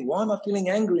often we think, why am I feeling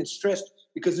angry and stressed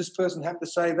because this person had to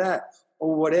say that?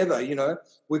 Or whatever,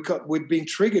 we've been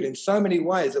triggered in so many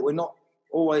ways that we're not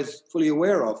always fully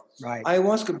aware of. Right.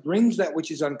 Ayahuasca brings that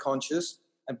which is unconscious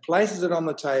and places it on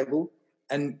the table.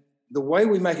 And the way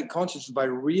we make it conscious is by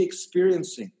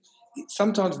re-experiencing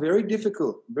sometimes very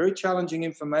difficult, very challenging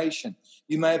information.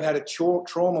 You may have had a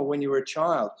trauma when you were a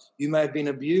child. You may have been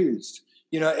abused.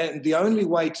 And the only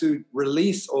way to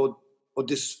release or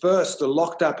disperse the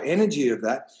locked up energy of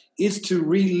that is to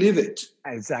relive it.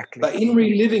 Exactly. But in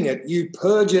reliving it, you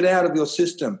purge it out of your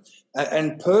system.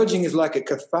 And purging is like a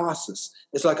catharsis.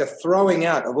 It's like a throwing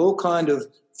out of all kind of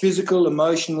physical,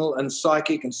 emotional, and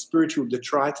psychic and spiritual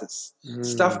detritus.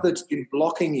 Stuff that's been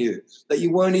blocking you, that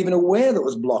you weren't even aware that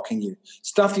was blocking you.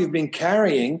 Stuff you've been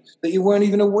carrying that you weren't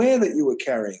even aware that you were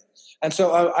carrying. And so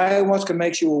ayahuasca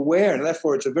makes you aware, and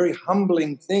therefore it's a very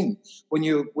humbling thing when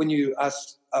you are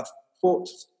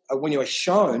when you are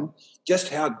shown just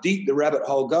how deep the rabbit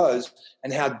hole goes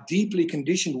and how deeply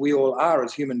conditioned we all are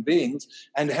as human beings,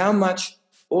 and how much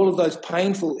all of those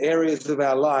painful areas of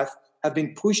our life have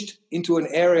been pushed into an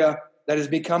area that has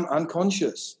become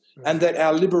unconscious, and that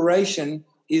our liberation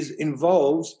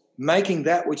involves making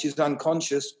that which is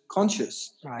unconscious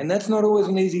conscious. Right. And that's not always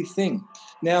an easy thing.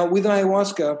 Now, with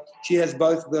ayahuasca, she has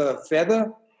both the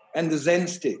feather and the Zen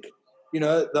stick. You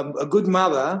know, a good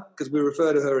mother, because we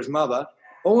refer to her as mother,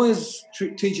 always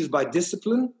teaches by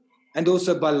discipline and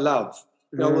also by love.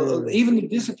 You know, even the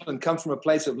discipline comes from a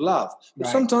place of love. But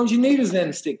sometimes you need a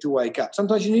Zen stick to wake up.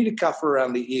 Sometimes you need a cuff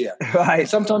around the ear. Right.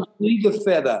 Sometimes you need the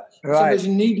feather. Right. Sometimes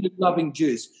you need the loving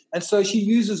juice. And so she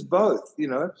uses both, you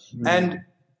know. And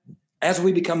as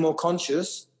we become more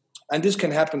conscious, and this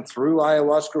can happen through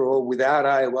ayahuasca or without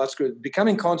ayahuasca,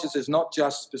 becoming conscious is not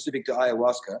just specific to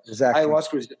ayahuasca. Exactly.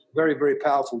 Ayahuasca is a very, very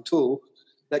powerful tool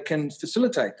that can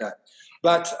facilitate that.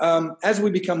 But as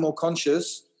we become more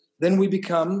conscious, then we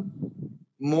become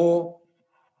more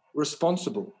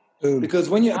responsible. Because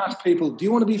when you ask people, do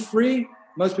you want to be free?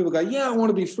 Most people go, yeah, I want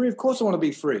to be free. Of course I want to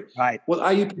be free. Right. Well,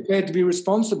 are you prepared to be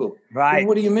responsible? Right. Well,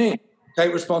 what do you mean?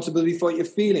 Take responsibility for your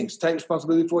feelings. Take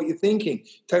responsibility for what you're thinking.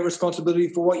 Take responsibility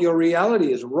for what your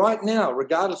reality is right now,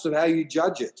 regardless of how you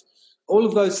judge it. All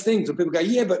of those things. And people go,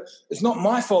 yeah, but it's not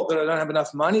my fault that I don't have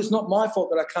enough money. It's not my fault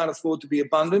that I can't afford to be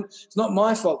abundant. It's not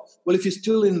my fault. Well, if you're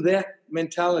still in that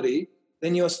mentality,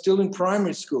 then you're still in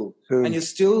primary school and you're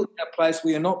still in a place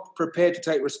where you're not prepared to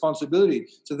take responsibility.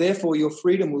 So therefore, your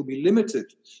freedom will be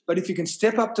limited. But if you can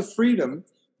step up to freedom,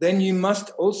 then you must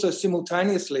also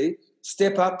simultaneously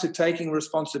step up to taking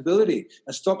responsibility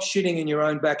and stop shitting in your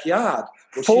own backyard.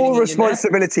 Full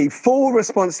responsibility.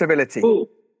 Full.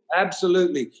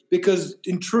 Absolutely. Because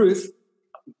in truth,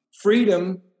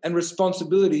 freedom and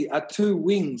responsibility are two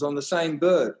wings on the same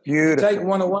bird. Beautiful. You take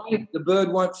one away, the bird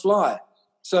won't fly.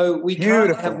 So we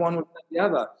can't have one without the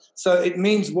other. So it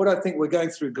means what I think we're going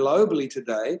through globally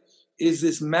today is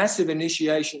this massive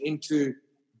initiation into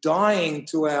dying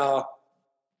to our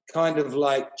kind of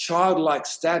like childlike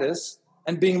status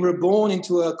and being reborn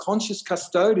into a conscious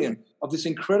custodian of this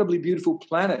incredibly beautiful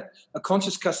planet, a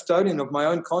conscious custodian of my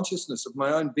own consciousness, of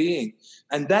my own being.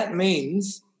 And that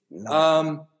means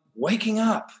waking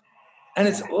up. And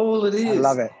it's all it is. I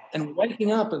love it. And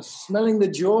waking up and smelling the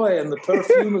joy and the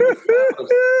perfume of the flowers.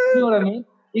 You know what I mean?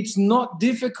 It's not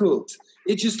difficult.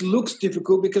 It just looks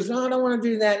difficult because, I don't want to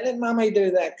do that. Let Mummy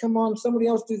do that. Come on, somebody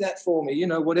else do that for me. You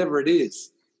know, whatever it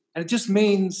is. And it just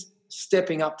means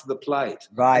stepping up to the plate.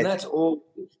 Right. And that's all.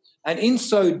 And in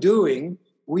so doing,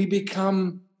 we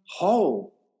become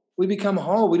whole. We become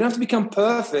whole. We don't have to become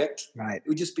perfect. Right.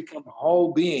 We just become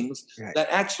whole beings that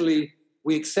actually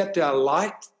we accept our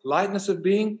lightness of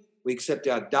being. We accept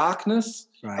our darkness.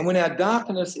 Right. And when our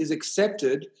darkness is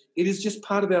accepted, it is just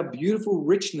part of our beautiful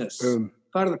richness,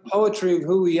 part of the poetry of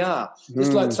who we are.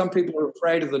 Just like some people are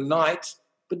afraid of the night,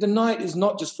 but the night is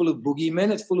not just full of boogeymen,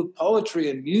 it's full of poetry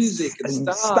and music and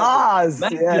stars.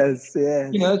 Yes.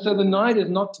 You know, so the night is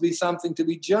not to be something to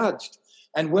be judged.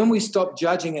 And when we stop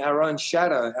judging our own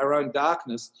shadow, our own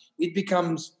darkness, it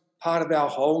becomes part of our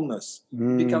wholeness.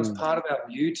 It becomes part of our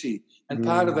beauty and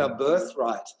part of our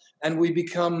birthright. And we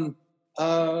become,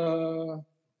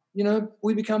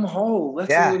 we become whole.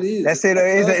 That's all it is. That's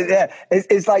it.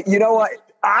 It's like, you know what?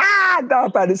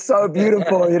 Darpan, it's so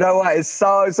beautiful. You know what? It's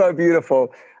so, so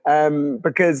beautiful.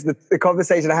 Because the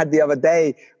conversation I had the other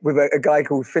day with a guy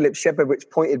called Philip Shepherd, which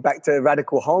pointed back to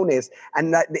radical wholeness,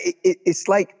 and that it's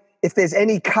like, if there's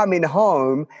any coming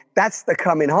home, that's the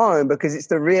coming home, because it's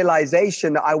the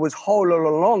realization that I was whole all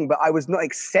along, but I was not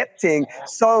accepting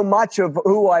so much of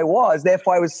who I was.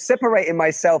 Therefore, I was separating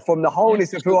myself from the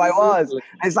wholeness of who I was. And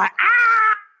it's like,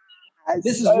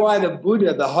 This is why the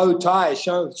Buddha, the Ho Tai, is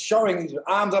showing his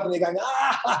arms up and they're going,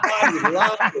 he's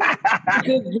laughing.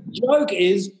 Because the joke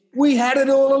is, we had it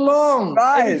all along.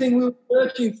 Right. Everything we were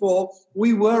searching for,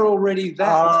 we were already that.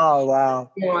 Oh,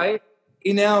 wow. Why?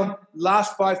 In our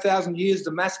last 5,000 years,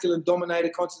 the masculine dominator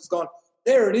consciousness has gone,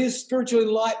 there it is, spiritual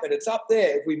enlightenment. It's up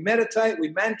there. If we meditate, we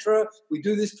mantra, we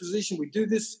do this position, we do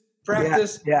this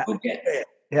practice, we'll get there.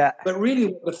 Yeah. But really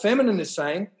what the feminine is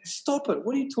saying, stop it.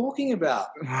 What are you talking about?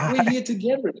 We're here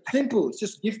together. It's simple. It's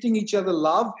just gifting each other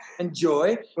love and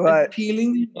joy and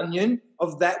peeling the onion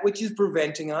of that which is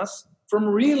preventing us from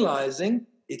realizing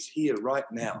it's here right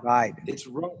now. Right. It's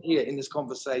right here in this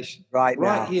conversation. Right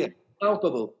now. Here.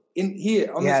 Palpable. In here,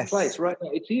 on this place, right now.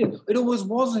 It's here. It always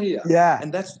was here. Yeah.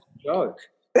 And that's the joke.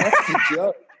 That's the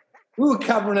joke. We were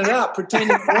covering it up,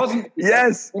 pretending it wasn't.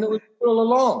 Yes. When it was all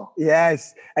along.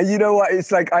 Yes. And you know what?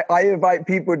 It's like I invite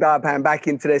people, Darpan, back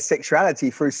into their sexuality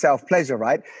through self-pleasure,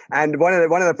 right? And one of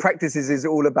the practices is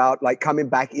all about like coming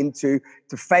back to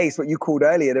face what you called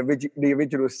earlier, the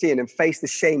original sin, and face the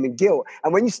shame and guilt.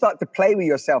 And when you start to play with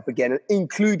yourself again,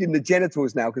 including the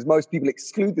genitals now, because most people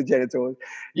exclude the genitals,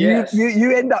 Yes.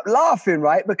 you end up laughing,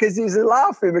 right? Because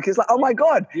like, oh my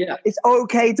God, it's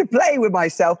okay to play with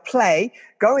myself,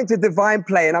 go into divine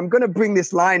play. And I'm going to bring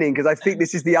this line in because I think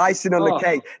this is the icing on the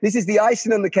cake. This is the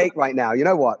icing on the cake right now. You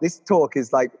know what? This talk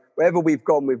is like, wherever we've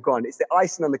gone, we've gone. It's the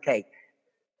icing on the cake.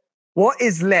 What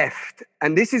is left,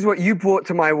 and this is what you brought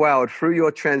to my world through your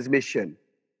transmission,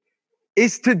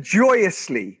 is to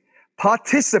joyously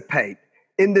participate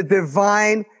in the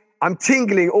divine, I'm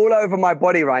tingling all over my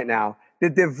body right now, the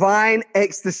divine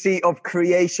ecstasy of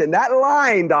creation. That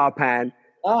line, Darpan,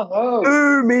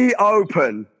 blew me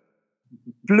open.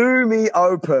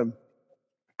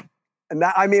 And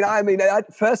that, I mean,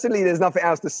 personally, there's nothing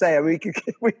else to say. I mean,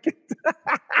 we could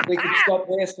stop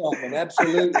there, Simon.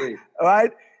 Absolutely. All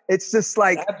right? It's just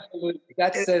like... Absolutely.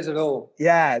 That says it all.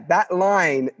 Yeah, that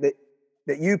line that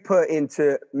you put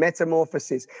into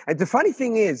Metamorphosis. And the funny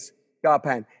thing is,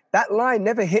 Darpan, that line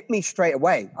never hit me straight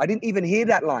away. I didn't even hear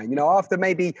that line. You know, after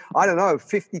maybe,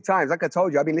 50 times, like I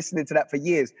told you, I've been listening to that for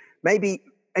years. Maybe,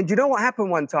 and you know what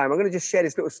happened one time? I'm going to just share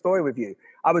this little story with you.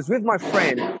 I was with my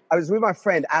friend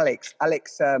Alex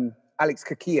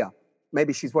Kakia.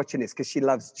 Maybe she's watching this because she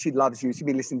loves you. She's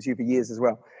been listening to you for years as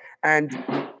well. And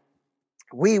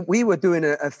we were doing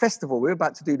a festival. We were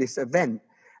about to do this event.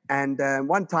 And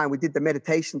one time we did the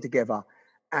meditation together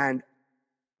and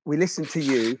we listened to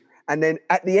you. And then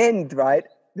at the end, right,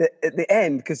 at the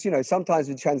end, because, you know, sometimes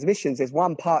with transmissions, there's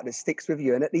one part that sticks with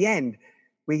you. And at the end,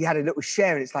 we had a little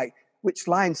share and it's like, which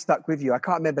line stuck with you? I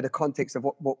can't remember the context of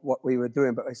what we were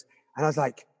doing, but and I was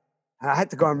like, I had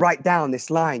to go and write down this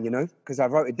line, you know, because I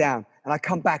wrote it down. And I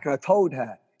come back and I told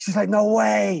her. She's like, no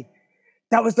way.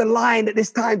 That was the line that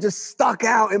this time just stuck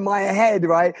out in my head,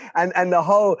 right? And the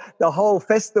whole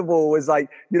festival was like,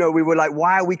 you know, we were like,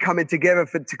 why are we coming together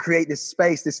to create this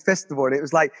space, this festival? And it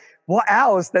was like, what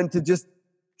else than to just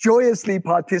joyously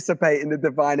participate in the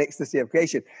divine ecstasy of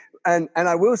creation? And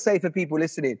I will say for people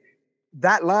listening,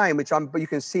 that line, you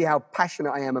can see how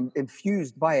passionate I am, I'm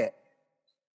infused by it.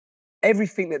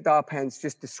 Everything that Darpan's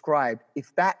just described,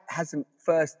 if that hasn't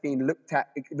first been looked at,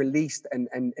 released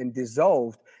and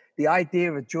dissolved, the idea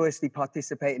of joyously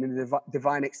participating in the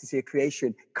divine ecstasy of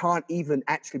creation can't even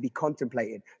actually be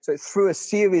contemplated. So it's through a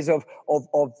series of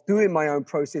doing my own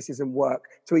processes and work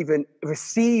to even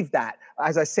receive that,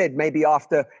 as I said, maybe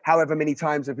after however many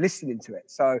times of listening to it.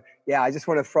 So yeah, I just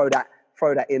want to throw that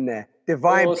in there.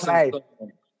 Divine play.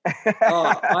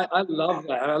 I love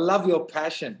that. And I love your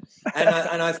passion.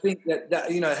 And I think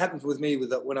that, you know, it happened with me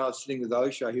when I was sitting with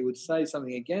Osho. He would say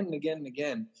something again and again and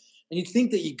again. And you'd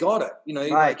think that you got it, you know,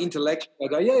 right. Like intellectually. I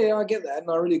go, yeah, I get that. And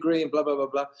I really agree and blah, blah, blah,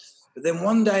 blah. But then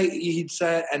one day he'd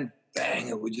say it and bang,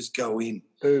 it would just go in.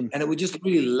 Boom. And it would just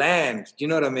really land. Do you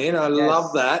know what I mean? I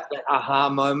love that aha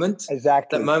moment.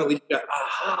 Exactly. That moment where you go,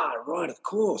 aha, right, of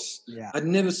course. Yeah. I'd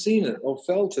never seen it or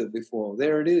felt it before.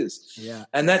 There it is. Yeah.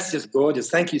 And that's just gorgeous.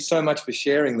 Thank you so much for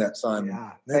sharing that, Simon.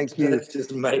 Yeah, thank you. That's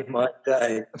just made my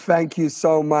day. Thank you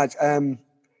so much.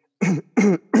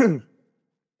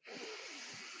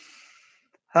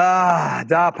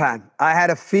 Darpan, I had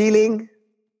a feeling,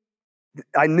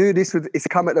 I knew it's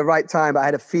come at the right time, but I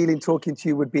had a feeling talking to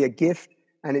you would be a gift,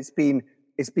 and it's been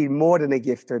more than a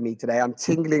gift for me today. I'm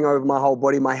tingling over my whole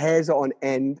body. My hairs are on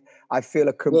end. I feel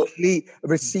a complete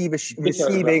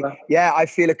receiving. Yeah, I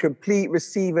feel a complete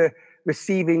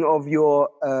receiving of your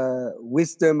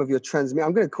wisdom, of your transmission.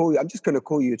 I'm just going to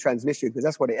call you a transmission because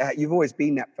that's what you've always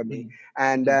been that for me.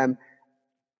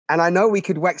 And I know we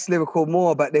could wax lyrical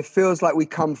more, but it feels like we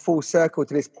come full circle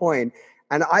to this point.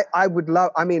 And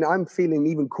I'm feeling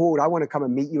even called. I want to come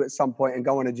and meet you at some point and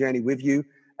go on a journey with you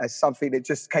as something that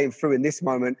just came through in this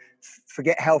moment.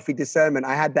 Forget healthy discernment.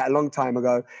 I had that a long time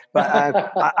ago.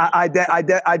 But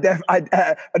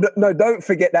no, don't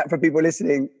forget that for people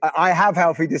listening. I have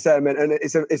healthy discernment, and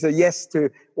it's a yes to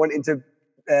wanting to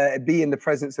be in the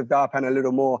presence of Darpan a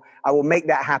little more. I will make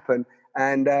that happen.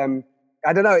 And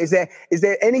I don't know, is there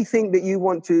anything that you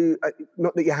want to,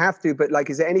 not that you have to, but like,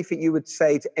 is there anything you would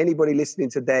say to anybody listening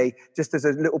today, just as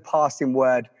a little passing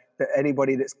word, that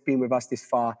anybody that's been with us this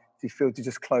far, do you feel to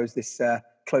just close this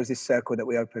circle that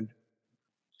we opened?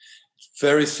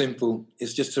 Very simple.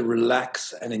 It's just to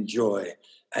relax and enjoy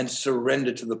and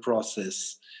surrender to the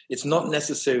process. It's not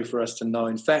necessary for us to know.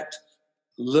 In fact,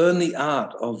 learn the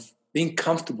art of being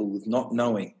comfortable with not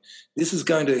knowing. This is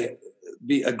going to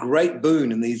be a great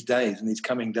boon in these days, in these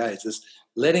coming days, is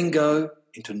letting go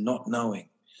into not knowing.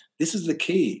 This is the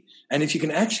key. And if you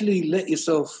can actually let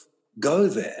yourself go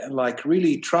there, like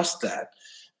really trust that,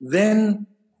 then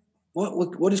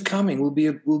what is coming will be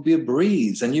a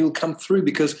breeze, and you'll come through,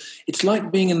 because it's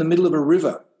like being in the middle of a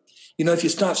river. You know, if you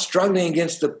start struggling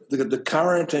against the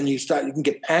current and you can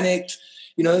get panicked,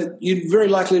 you know, you're very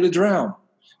likely to drown.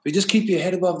 But just keep your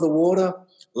head above the water,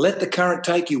 let the current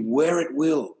take you where it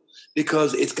will,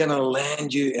 because it's going to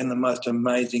land you in the most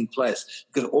amazing place,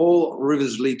 because all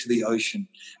rivers lead to the ocean,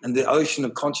 and the ocean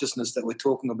of consciousness that we're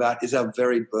talking about is our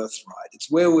very birthright. It's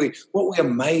what we are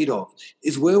made of,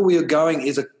 is where we are going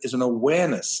is an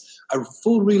awareness, a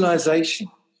full realization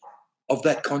of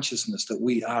that consciousness that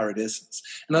we are at essence.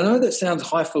 And I know that sounds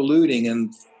highfalutin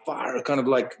and far kind of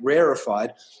like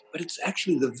rarefied, but it's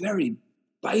actually the very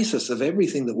basis of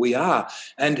everything that we are,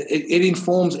 and it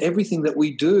informs everything that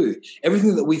we do.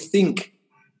 Everything that we think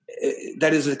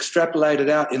that is extrapolated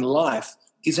out in life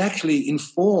is actually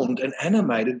informed and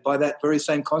animated by that very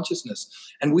same consciousness.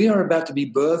 And we are about to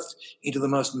be birthed into the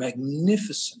most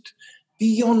magnificent,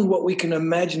 beyond what we can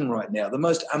imagine right now, the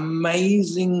most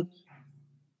amazing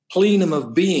plenum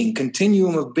of being,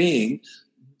 continuum of being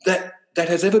that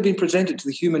has ever been presented to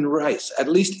the human race, at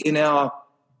least in our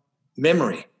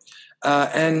memory.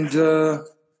 And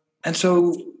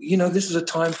so, you know, this is a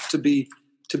time to be.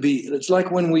 It's like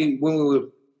when we were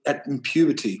in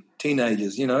puberty,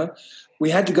 teenagers. You know, we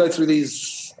had to go through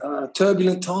these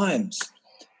turbulent times,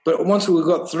 but once we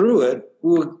got through it,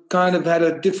 we were kind of had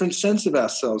a different sense of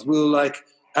ourselves. We were like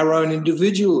our own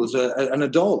individuals, an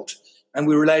adult, and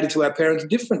we related to our parents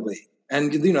differently.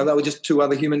 And you know, they were just two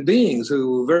other human beings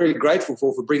who were very grateful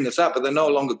for bringing us up, but they're no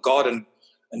longer God and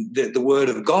the word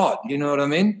of God, you know what I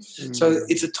mean? Mm. So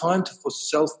it's a time for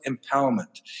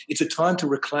self-empowerment. It's a time to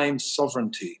reclaim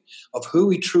sovereignty of who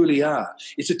we truly are.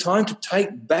 It's a time to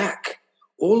take back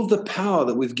all of the power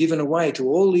that we've given away to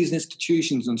all these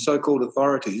institutions and so-called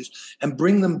authorities and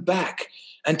bring them back,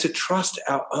 and to trust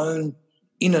our own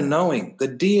inner knowing. The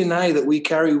DNA that we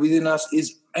carry within us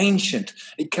is ancient.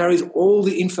 It carries all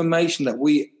the information that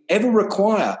we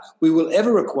will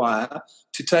ever require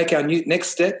to take our next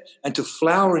step and to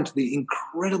flower into the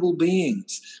incredible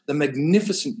beings, the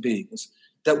magnificent beings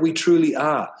that we truly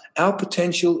are. Our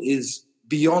potential is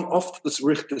beyond, off the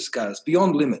Richter scales,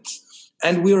 beyond limits,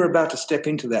 and we're about to step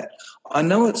into that. I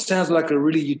know it sounds like a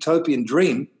really utopian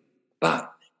dream,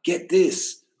 but get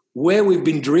this, where we've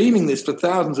been dreaming this for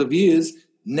thousands of years,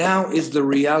 now is the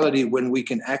reality when we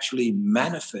can actually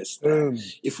manifest that.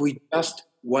 If we just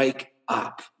wake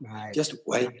up. Right. Just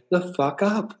wake the fuck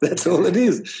up. That's all it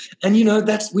is. And, you know,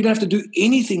 we don't have to do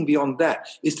anything beyond that.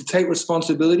 Is to take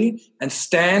responsibility and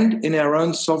stand in our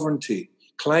own sovereignty,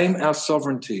 claim our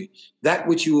sovereignty, that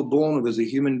which you were born with as a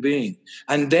human being,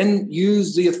 and then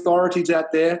use the authorities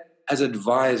out there as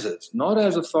advisors, not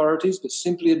as authorities, but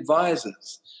simply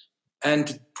advisors, and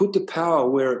to put the power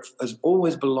where it has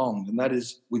always belonged, and that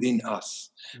is within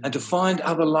us, and to find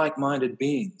other like-minded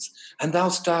beings, and they'll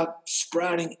start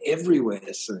sprouting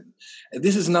everywhere soon.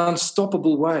 This is an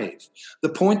unstoppable wave. The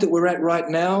point that we're at right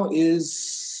now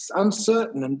is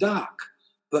uncertain and dark,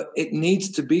 but it needs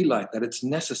to be like that. It's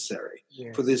necessary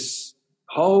for this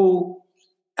whole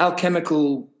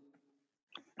alchemical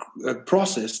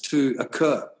process to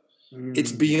occur.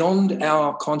 It's beyond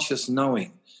our conscious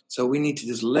knowing. So we need to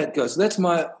just let go. So that's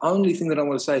my only thing that I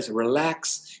want to say is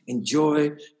relax,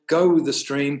 enjoy, go with the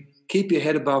stream, keep your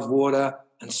head above water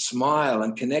and smile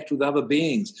and connect with other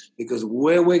beings, because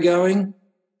where we're going,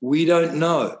 we don't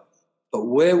know. But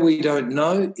where we don't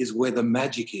know is where the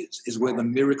magic is where the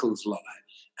miracles lie.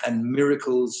 And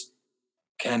miracles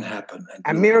can happen.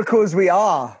 And miracles we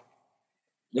are.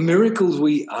 The miracles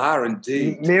we are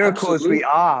indeed. Miracles Absolutely. We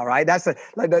are, right?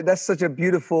 That's such a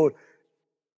beautiful...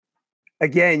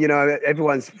 Again, you know,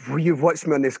 you've watched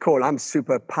me on this call. I'm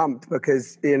super pumped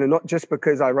because, you know, not just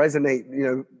because I resonate,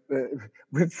 you know,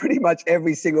 with pretty much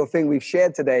every single thing we've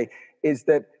shared today, is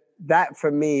that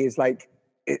for me is like,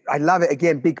 I love it.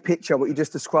 Again, big picture, what you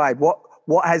just described, what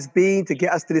has been to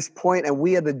get us to this point, and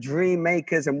we are the dream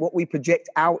makers, and what we project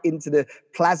out into the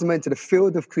plasma, into the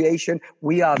field of creation,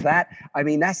 we are that. I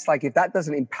mean, that's like, if that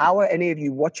doesn't empower any of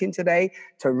you watching today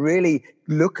to really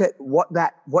look at what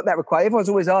that requires. Everyone's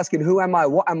always asking, who am I?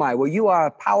 What am I? Well, you are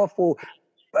a powerful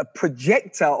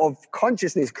projector of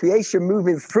consciousness, creation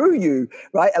moving through you,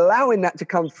 right? Allowing that to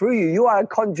come through you. You are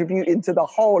contributing to the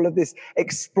whole of this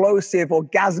explosive,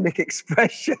 orgasmic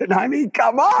expression. I mean,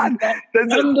 come on.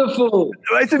 Wonderful.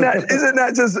 Isn't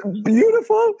that just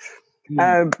beautiful?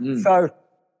 So,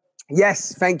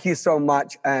 yes, thank you so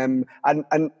much. And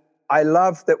I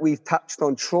love that we've touched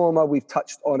on trauma, we've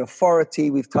touched on authority,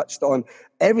 we've touched on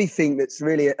everything that's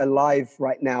really alive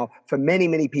right now for many,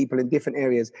 many people in different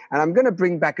areas. And I'm going to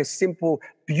bring back a simple,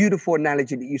 beautiful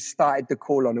analogy that you started the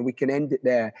call on, and we can end it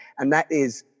there. And that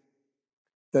is,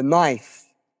 the knife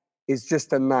is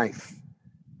just a knife,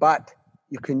 but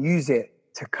you can use it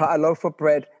to cut a loaf of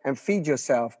bread and feed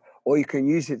yourself, or you can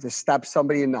use it to stab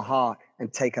somebody in the heart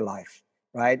and take a life,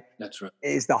 right? That's right.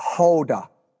 It is the holder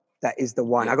that is the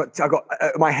one. Yeah. I got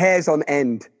my hair's on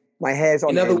end. My hair's on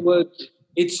end. In other words,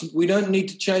 we don't need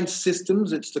to change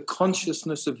systems. It's the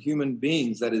consciousness of human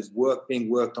beings that is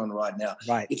being worked on right now.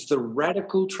 Right. It's the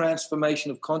radical transformation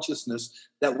of consciousness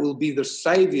that will be the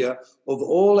savior of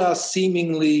all our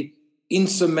seemingly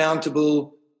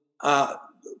insurmountable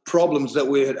problems that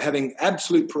we're having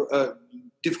absolute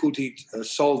difficulty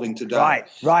solving today.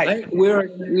 Right.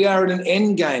 We are in an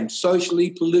end game, socially,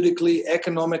 politically,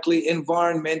 economically,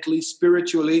 environmentally,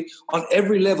 spiritually, on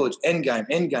every level. It's end game.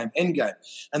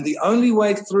 And the only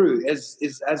way through, as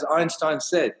Einstein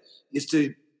said, is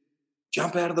to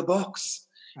jump out of the box.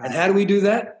 Right. And how do we do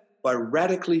that? By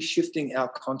radically shifting our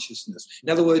consciousness. In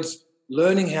other words,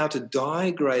 learning how to die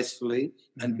gracefully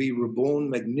and be reborn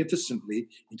magnificently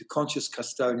into conscious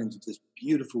custodians of this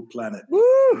beautiful planet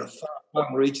in the far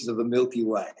reaches of the Milky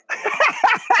Way.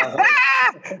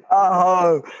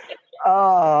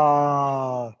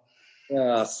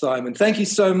 Simon, thank you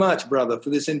so much, brother, for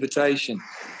this invitation.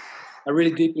 I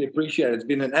really deeply appreciate it. It's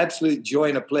been an absolute joy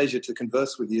and a pleasure to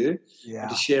converse with you, and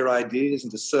to share ideas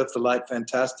and to surf the light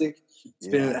fantastic. It's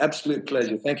been an absolute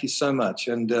pleasure. Thank you so much.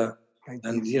 And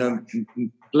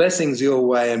blessings your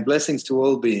way, and blessings to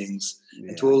all beings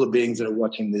and to all the beings that are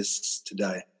watching this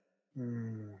today.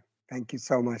 Thank you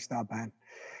so much, Darpan.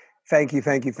 Thank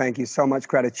you. So much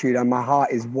gratitude. And my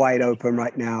heart is wide open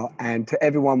right now. And to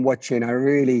everyone watching, I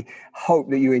really hope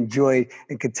that you enjoyed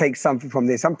and could take something from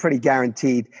this. I'm pretty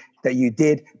guaranteed that you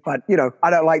did, but I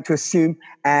don't like to assume.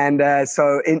 And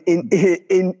so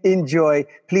enjoy.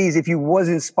 Please, if you was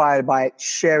inspired by it,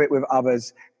 share it with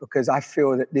others, because I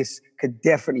feel that this could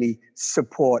definitely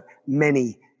support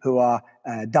many who are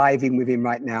diving within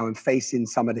right now and facing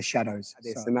some of the shadows of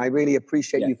this. And I really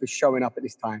appreciate you for showing up at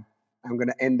this time. I'm going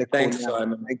to end the call now. Thanks,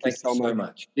 Simon. Thank you so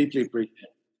much. Deeply appreciate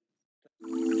it.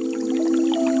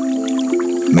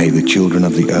 May the children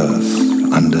of the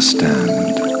earth understand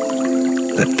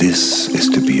that this is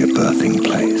to be a birthing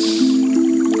place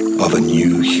of a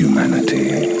new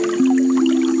humanity,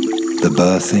 the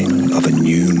birthing of a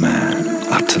new man,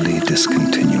 utterly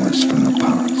discontinuous from the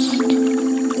past,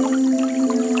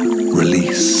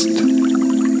 released,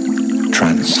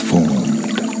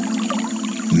 transformed,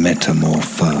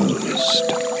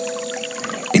 metamorphosed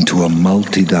into a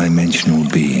multidimensional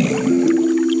being,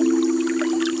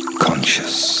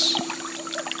 conscious,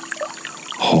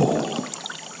 whole,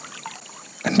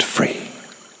 and free.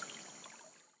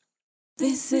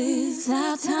 This is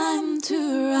our time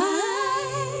to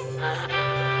rise.